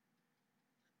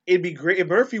 It'd be great if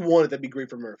Murphy won it. That'd be great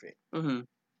for Murphy.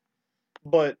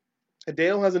 But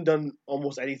Hideo hasn't done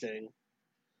almost anything.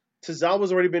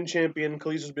 Tozawa's already been champion.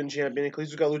 Kalisto's been champion.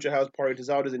 Kalisto's got Lucha House Party.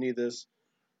 Tozawa doesn't need this.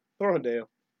 Throw on Hideo.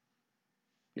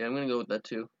 yeah, I'm gonna go with that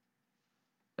too.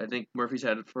 I think Murphy's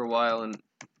had it for a while and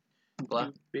blah.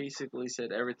 You basically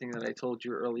said everything that I told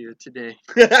you earlier today.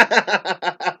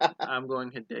 I'm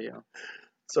going Hideo.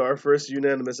 So our first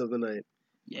unanimous of the night.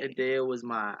 Yeah. Hideo was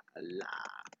my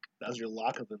lock. That was your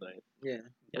lock of the night. Yeah.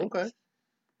 Okay.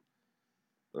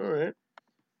 All right.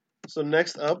 So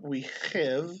next up we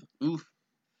have. Oof.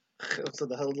 So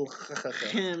the little.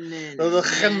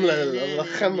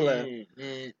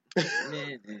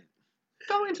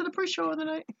 Going into the pre-show of the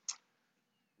night.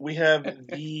 We have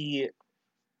the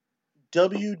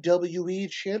WWE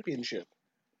Championship.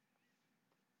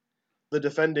 The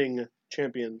defending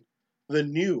champion, the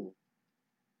new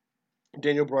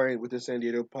Daniel Bryan with the San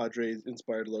Diego Padres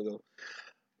inspired logo,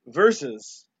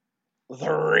 versus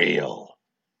the real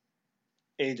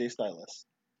AJ Styles.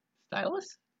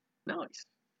 Stylus? Nice.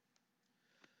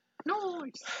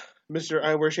 Nice. Mr.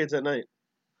 I Wear Shades at Night.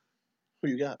 Who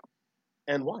you got?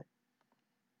 And why?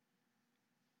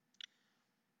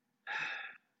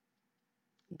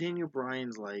 Daniel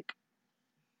Bryan's like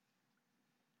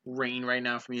reign right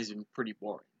now for me has been pretty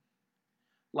boring.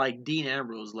 Like Dean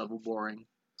Ambrose level boring.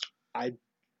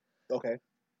 Okay,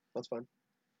 that's fine.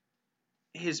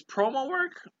 His promo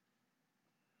work,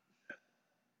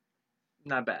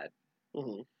 not bad.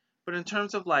 Mm-hmm. But in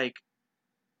terms of like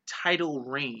title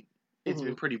reign, it's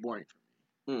been pretty boring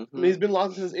for me. I mean, he's been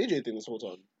locked into this AJ thing this whole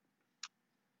time.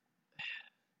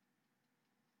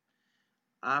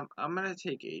 I'm gonna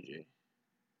take AJ.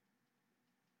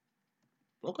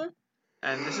 Okay,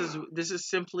 And this is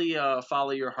simply a follow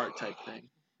your heart type thing.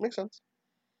 makes sense.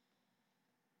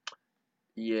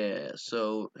 Yeah,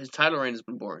 so his title reign has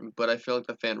been boring, but I feel like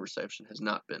the fan reception has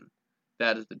not been.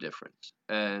 That is the difference.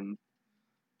 And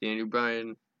Daniel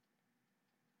Bryan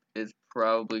is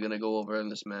probably going to go over in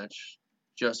this match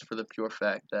just for the pure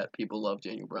fact that people love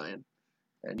Daniel Bryan.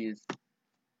 And he's,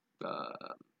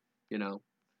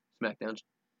 SmackDown.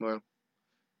 Well,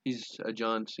 he's a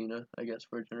John Cena, I guess,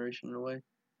 for a generation in a way.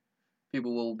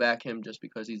 People will back him just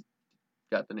because he's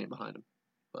got the name behind him.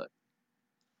 But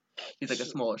he's like a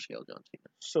smaller scale John Cena.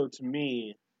 So to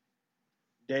me,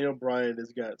 Daniel Bryan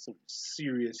has got some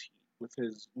serious heat with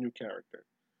his new character.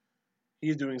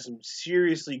 He's doing some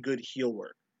seriously good heel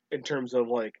work in terms of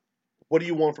like, what do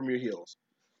you want from your heels?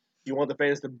 You want the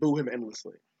fans to boo him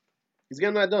endlessly. He's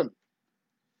getting that done.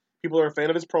 People are a fan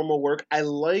of his promo work. I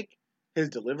like his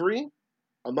delivery.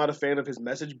 I'm not a fan of his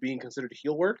message being considered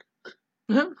heel work.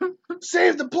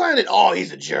 Save the planet! Oh,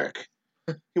 he's a jerk.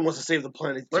 He wants to save the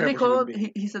planet. What did they Terrible call human him?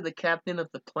 being. He said the captain of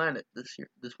the planet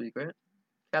this week, right?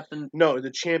 Captain. No,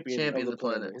 the champion Champion of the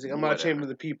planet. He's like, I'm not a Whatever. champion of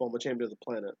the people. I'm a champion of the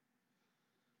planet.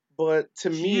 But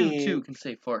to You me, too can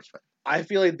say farts. I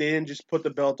feel like they didn't just put the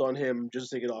belt on him just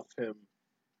to take it off him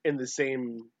in the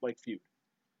same feud.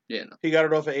 Yeah, no. He got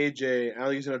it off of AJ. I don't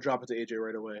think he's gonna drop it to AJ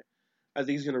right away. I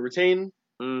think he's gonna retain,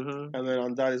 Mm-hmm. and then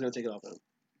Andrade's gonna take it off him.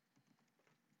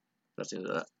 That's the end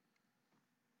of that.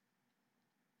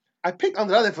 I picked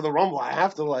Andrade for the Rumble. I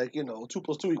have to 2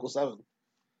 + 2 = 7.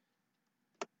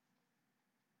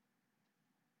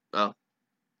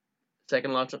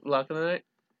 Second lock of the night.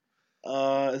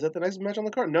 Is that the next match on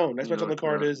the card? No, next match No, on the it's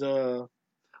card not. is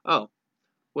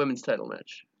Women's title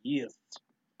match. yes.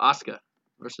 Asuka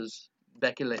versus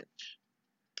Becky Lynch.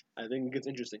 I think it gets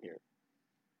interesting here.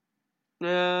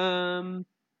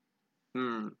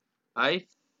 I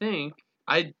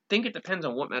think it depends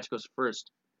on what match goes first.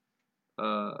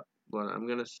 But I'm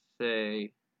gonna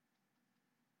say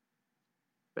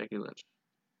Becky Lynch.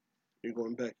 You're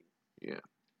going Becky. Yeah.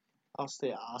 I'll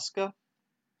say Asuka.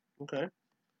 Okay.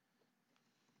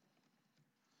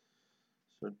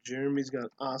 So Jeremy's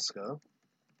got Asuka.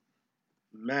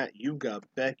 Matt, you got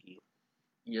Becky.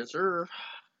 Yes, sir.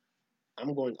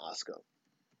 I'm going Asuka.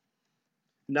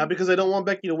 Not because I don't want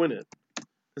Becky to win it.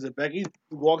 Because if Becky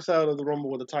walks out of the Rumble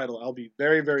with the title, I'll be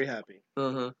very, very happy.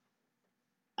 Uh-huh.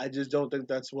 I just don't think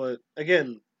that's what...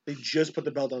 Again, they just put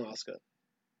the belt on Asuka.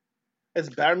 It's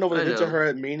bad enough what they did to her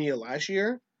at Mania last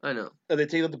year. I know. And they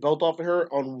take the belt off of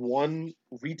her on one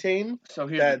retain. So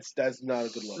here's That's not a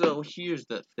good look. So here's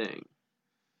the thing.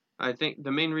 I think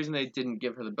the main reason they didn't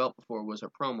give her the belt before was her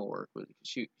promo work.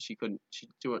 She couldn't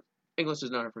do it. English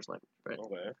is not her first language, right?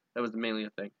 Okay. That was mainly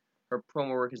the thing. Her promo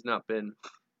work has not been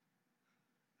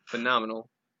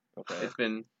phenomenal. Okay. It's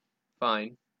been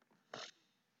fine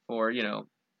for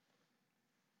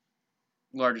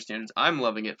larger standards. I'm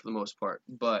loving it for the most part,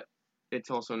 but it's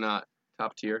also not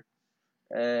top tier.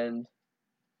 And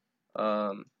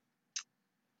I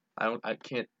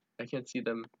can't see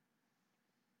them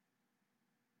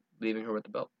leaving her with the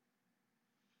belt.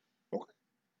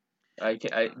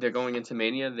 Okay. They're going into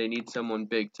Mania. They need someone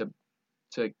big to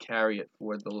carry it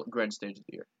for the grand stage of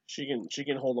the year. She can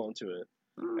hold on to it.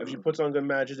 If she puts on good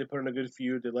matches, they put her in a good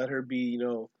feud. They let her be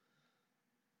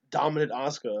dominant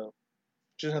Asuka.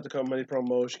 She doesn't have to come any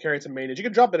promo. She carries it to Mania. She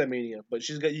can drop it at Mania, but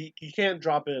you can't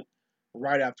drop it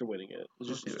right after winning it.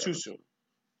 It's too soon.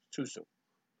 Too soon.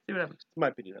 See what happens. In my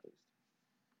opinion, at least.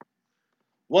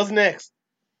 What's next?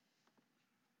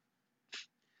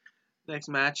 Next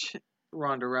match,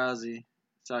 Ronda Rousey,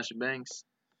 Sasha Banks.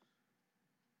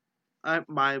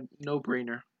 My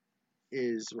no-brainer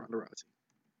is Ronda Rousey.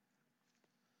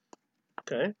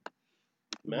 Okay.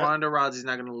 Matt? Ronda Rousey's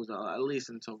not going to lose at least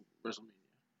until WrestleMania.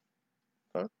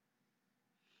 Huh?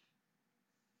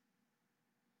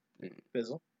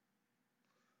 Fizzle.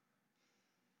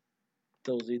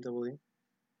 Double Z.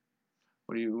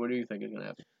 What do you think is gonna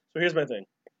happen? So here's my thing.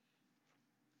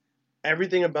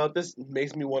 Everything about this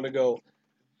makes me want to go,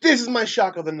 this is my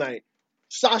shock of the night.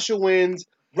 Sasha wins,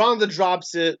 Ronda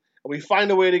drops it, and we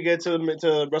find a way to get to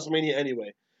WrestleMania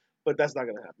anyway. But that's not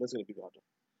going to happen. That's going to be Ronda.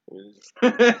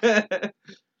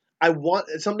 I want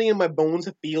something in my bones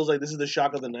that feels like this is the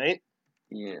shock of the night.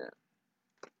 Yeah.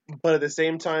 But at the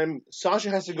same time,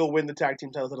 Sasha has to go win the tag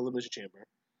team titles at Elimination Chamber.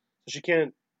 So she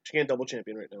can't double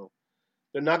champion right now.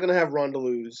 They're not going to have Ronda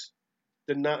lose.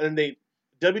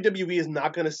 WWE is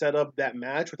not going to set up that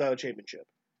match without a championship.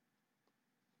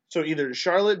 So either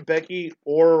Charlotte, Becky,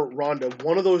 or Ronda,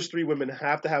 one of those three women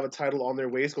have to have a title on their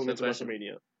waist going into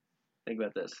WrestleMania. Think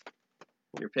about this.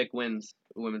 Your pick wins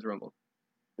the Women's Rumble.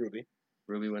 Ruby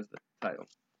wins the title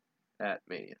at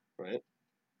Mania. Right.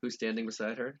 Who's standing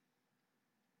beside her?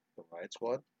 The Riot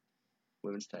Squad.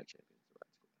 Women's Tag Champions. The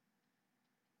Riot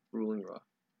Squad. Ruling Raw.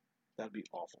 That'd be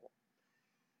awful.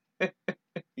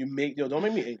 Don't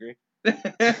make me angry.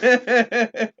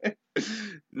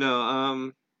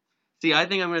 No, see, I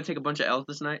think I'm going to take a bunch of L's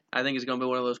this night. I think it's going to be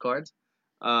one of those cards.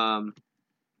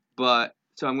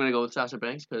 So I'm going to go with Sasha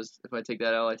Banks, because if I take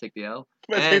that L, I take the L.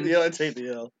 If I take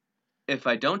the L. If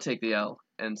I don't take the L,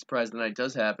 and surprise the night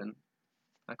does happen,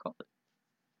 I call it.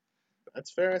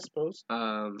 That's fair, I suppose.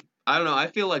 I don't know. I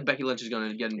feel like Becky Lynch is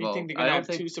going to get involved. You think they're going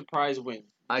to have two surprise wins?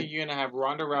 I think you're going to have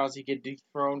Ronda Rousey get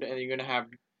dethroned, and you're going to have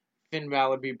Finn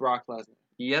Balor beat Brock Lesnar.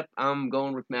 Yep, I'm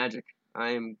going with Magic.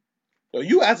 Yo,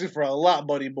 you asking for a lot,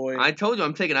 buddy boy. I told you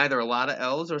I'm taking either a lot of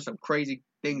L's or some crazy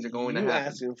things are going to happen. You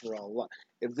asking for a lot.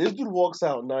 If this dude walks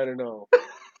out 9-0,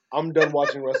 I'm done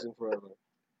watching wrestling forever.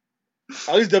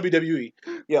 At least WWE.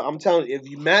 Yeah, I'm telling you,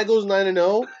 if Matt goes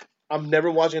 9-0, I'm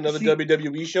never watching another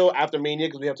WWE show after Mania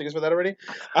because we have tickets for that already.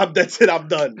 That's it. I'm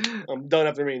done. I'm done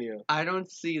after Mania. I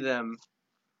don't see them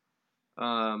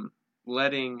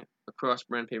letting a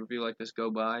cross-brand pay-per-view like this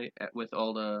go by with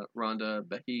all the Ronda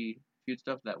Becky feud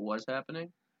stuff that was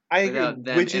happening I agree. without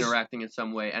them Which interacting in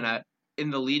some way. And in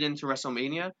the lead into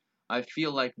WrestleMania, I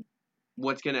feel like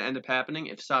what's going to end up happening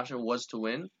if Sasha was to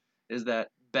win is that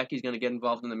Becky's going to get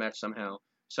involved in the match somehow.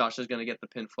 Sasha's going to get the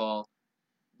pinfall.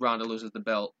 Ronda loses the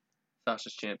belt.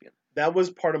 Sasha's champion. that was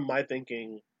part of my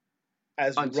thinking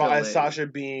as Sasha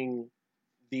being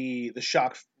the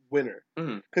shock winner.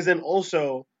 Because then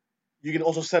also, you can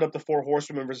also set up the 4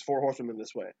 horsewomen versus 4 horsewomen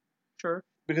this way. Sure.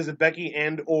 Because if Becky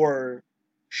and or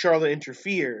Charlotte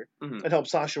interfere and help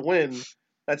Sasha win,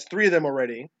 that's 3 of them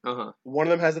already. One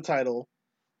of them has the title,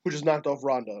 who just knocked off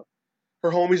Ronda. Her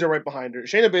homies are right behind her.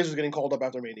 Shayna Baszler is getting called up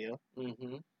after Mania.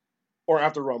 Or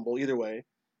after Rumble, either way.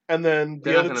 And then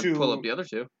the They're other not going 2... to pull up the other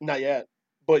 2. Not yet.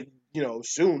 But,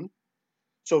 soon.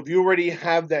 So if you already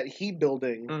have that heat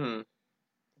building...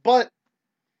 But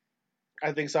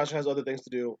I think Sasha has other things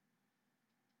to do.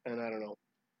 And I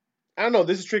don't know.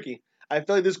 This is tricky. I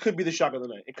feel like this could be the shock of the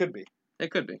night. It could be.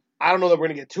 It could be. I don't know that we're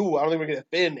going to get 2. I don't think we're going to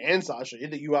get Finn and Sasha. You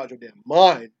think you out your damn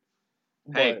mind.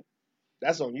 But Hey.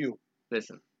 That's on you.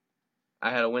 Listen.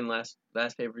 I had a win last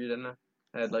pay-per-view, didn't I?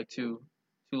 I had like 2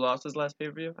 losses last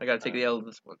pay-per-view. I got to take the L of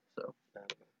this one. So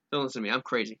don't listen to me. I'm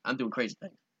crazy. I'm doing crazy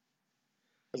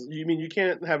things. You mean you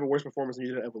can't have a worse performance than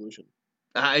you did at Evolution?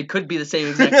 It could be the same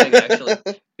exact thing, actually.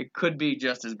 It could be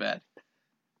just as bad.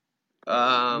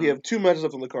 We have 2 matches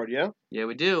left on the card, yeah? Yeah,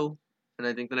 we do. And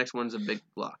I think the next one's a big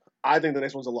lock. I think the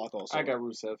next one's a lock also. I got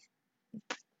Rusev.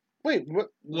 Wait, what?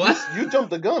 What? You jumped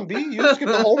the gun, B. You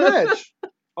skipped the whole match.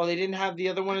 Oh, they didn't have the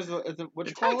other one as the what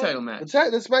you The call tag it? title match.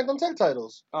 The SmackDown tag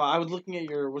titles. Oh, I was looking at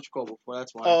your what you call before.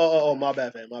 That's why. Oh, my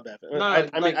bad, fan. My bad, fan. No, I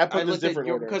put this looked at different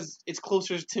order. because it's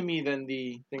closer to me than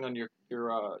the thing on your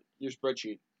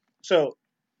spreadsheet. So,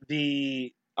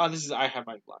 the... Oh, I have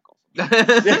my block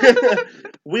also.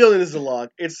 Wheeling is the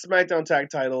lock. It's SmackDown tag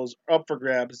titles up for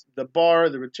grabs. The Bar,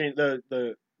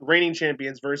 the reigning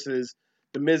champions versus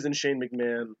The Miz and Shane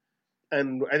McMahon.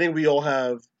 And I think we all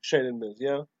have Shane and Miz,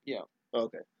 yeah? Yeah.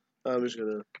 Okay. I'm just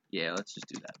gonna... Yeah, let's just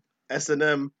do that.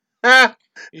 S&M. Ah!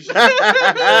 You should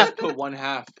just put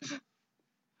 1/2.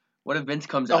 What if Vince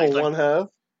comes out? Oh, He's like, 1/2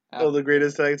 of the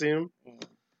greatest tag team?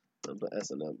 The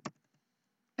S&M.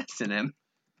 S&M.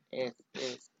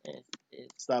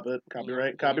 Stop it.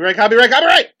 Copyright. Yeah.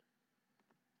 Copyright!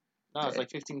 No, it's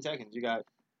like 15 seconds. You got.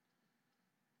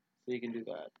 So you can do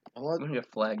that. I'm I'm gonna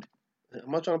get flagged.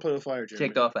 not trying to play with fire, Jeremy.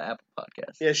 Kicked off of Apple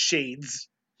Podcast. Yeah, shades.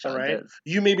 Sean Alright? Dez.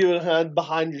 You may be able to hide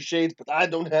behind your shades, but I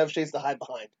don't have shades to hide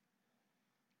behind.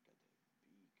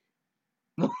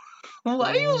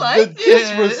 Why you like the this?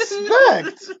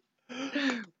 disrespect!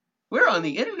 We're on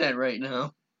the internet right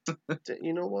now.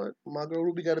 You know what? My girl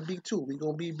Ruby got a beak too. We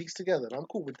gonna be beaks together. I'm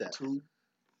cool with that.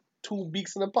 Two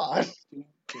beaks in a pod.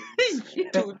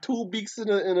 Two beaks in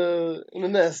a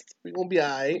nest. We gonna be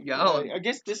alright. Yo, I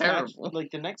guess this terrible. match,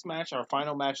 like the next match, our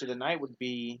final match of the night, would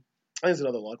be I think it's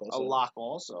another lock also. a lock.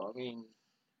 Also, I mean,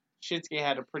 Shinsuke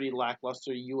had a pretty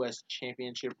lackluster U.S.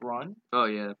 Championship run, Oh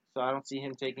yeah. so I don't see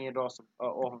him taking it off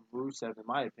of Rusev, in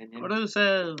my opinion.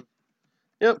 Rusev.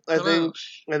 Yep, I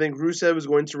think Rusev is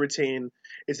going to retain.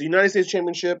 It's the United States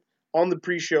Championship on the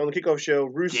pre-show, on the kickoff show.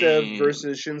 Rusev Damn.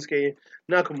 versus Shinsuke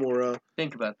Nakamura.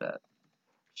 Think about that.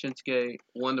 Shinsuke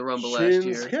won the Rumble last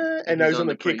year. And now he's on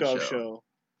the pre-show. kickoff show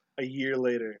a year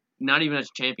later. Not even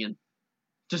as champion.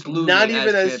 Just losing. Not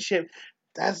even as champ.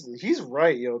 champ. He's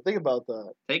right, yo. Think about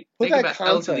that. Think that about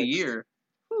L to the context. year.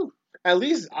 At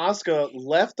least Asuka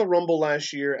left the Rumble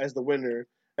last year as the winner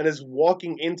and is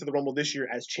walking into the Rumble this year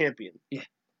as champion. Yeah.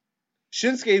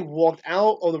 Shinsuke walked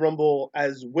out of the Rumble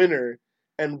as winner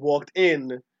and walked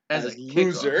in as a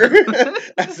loser.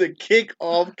 kickoff. As a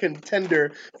kickoff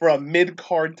contender for a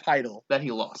mid-card title. That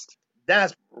he lost.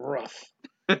 That's rough.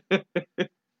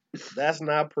 That's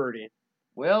not pretty.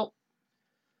 Well,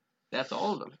 that's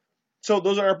all of them. So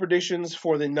those are our predictions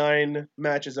for the 9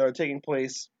 matches that are taking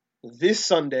place this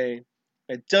Sunday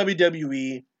at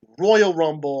WWE Royal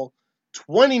Rumble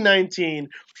 2019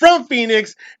 from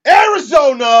Phoenix,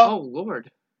 Arizona. Oh Lord,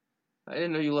 I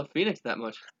didn't know you loved Phoenix that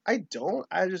much. I don't.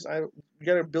 You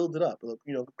gotta build it up.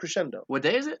 Crescendo. What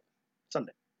day is it?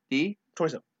 Sunday. The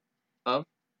 27th of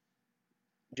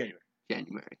January.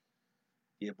 January.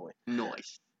 Yeah, boy.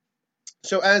 Nice.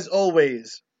 So as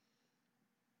always,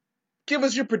 give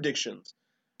us your predictions.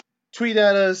 Tweet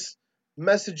at us.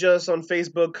 Message us on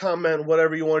Facebook, comment,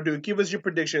 whatever you want to do. Give us your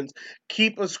predictions.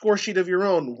 Keep a score sheet of your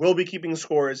own. We'll be keeping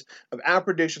scores of our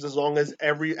predictions as well as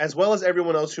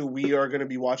everyone else who we are going to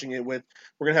be watching it with.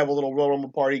 We're going to have a little Royal Rumble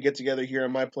party get together here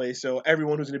in my place. So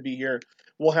everyone who's going to be here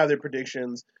will have their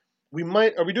predictions.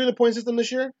 Are we doing the point system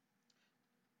this year?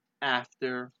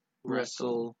 after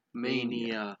WrestleMania.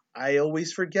 WrestleMania. I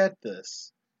always forget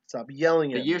this. Stop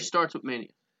yelling The at year me. starts with Mania.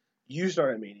 You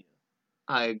start at Mania.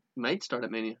 I might start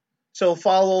at Mania. So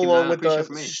follow Keep an eye along on with pre-show us.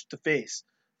 for me. The face.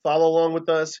 Follow along with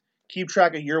us. Keep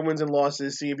track of your wins and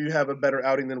losses. See if you have a better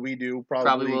outing than we do.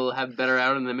 Probably will have better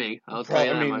outing than me. I'll tell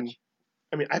you that much.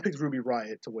 I picked Ruby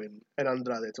Riott to win and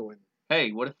Andrade to win.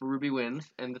 Hey, what if Ruby wins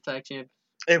and the tag champ?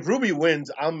 If Ruby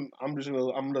wins, I'm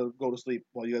gonna go to sleep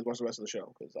while you guys watch the rest of the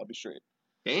show because I'll be straight.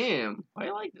 Damn, why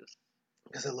you like this?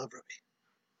 Because I love Ruby.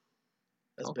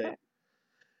 That's Okay. big.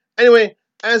 Anyway,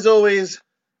 as always,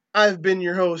 I've been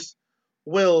your host,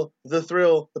 Will, the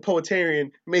Thrill, the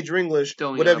Poetarian, Major English,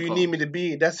 Don't whatever get you out, need me to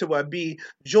be, that's who I be.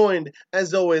 Joined,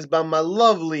 as always, by my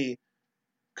lovely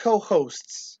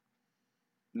co-hosts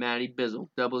Matty Bizzle,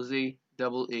 double Z,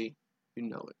 double E. You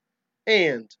know it.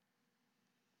 and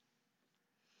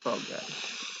Oh,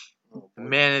 God. The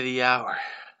man of the hour.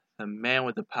 The man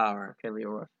with the power. Okay,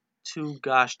 Leroy. Too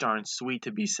gosh darn sweet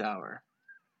to be sour.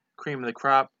 Cream of the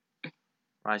crop.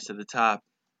 Rise to the top.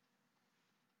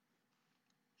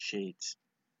 Shades.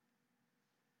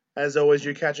 as always,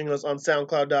 you're catching us on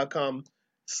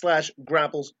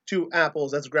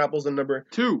SoundCloud.com/grapples2apples. That's grapples the number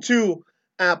 2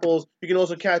 apples. You can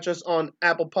also catch us on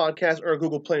Apple Podcasts or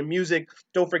Google Play Music.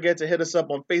 Don't forget to hit us up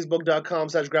on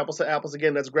Facebook.com/grapples2apples.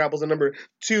 Again, that's grapples the number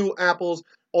 2 apples.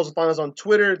 Also find us on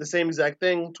Twitter, the same exact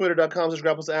thing,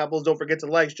 Twitter.com/grapples2apples. Don't forget to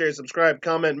like, share, subscribe,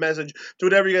 comment, message, do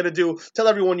whatever you got to do. Tell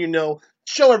everyone you know.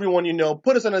 Show everyone you know.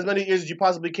 Put us on as many ears as you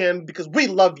possibly can because we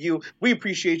love you. We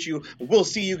appreciate you. We'll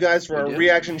see you guys for We our do.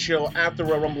 reaction show after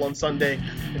Royal Rumble on Sunday.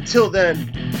 Until then,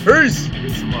 peace!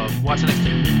 Peace and love. Watch the next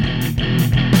game.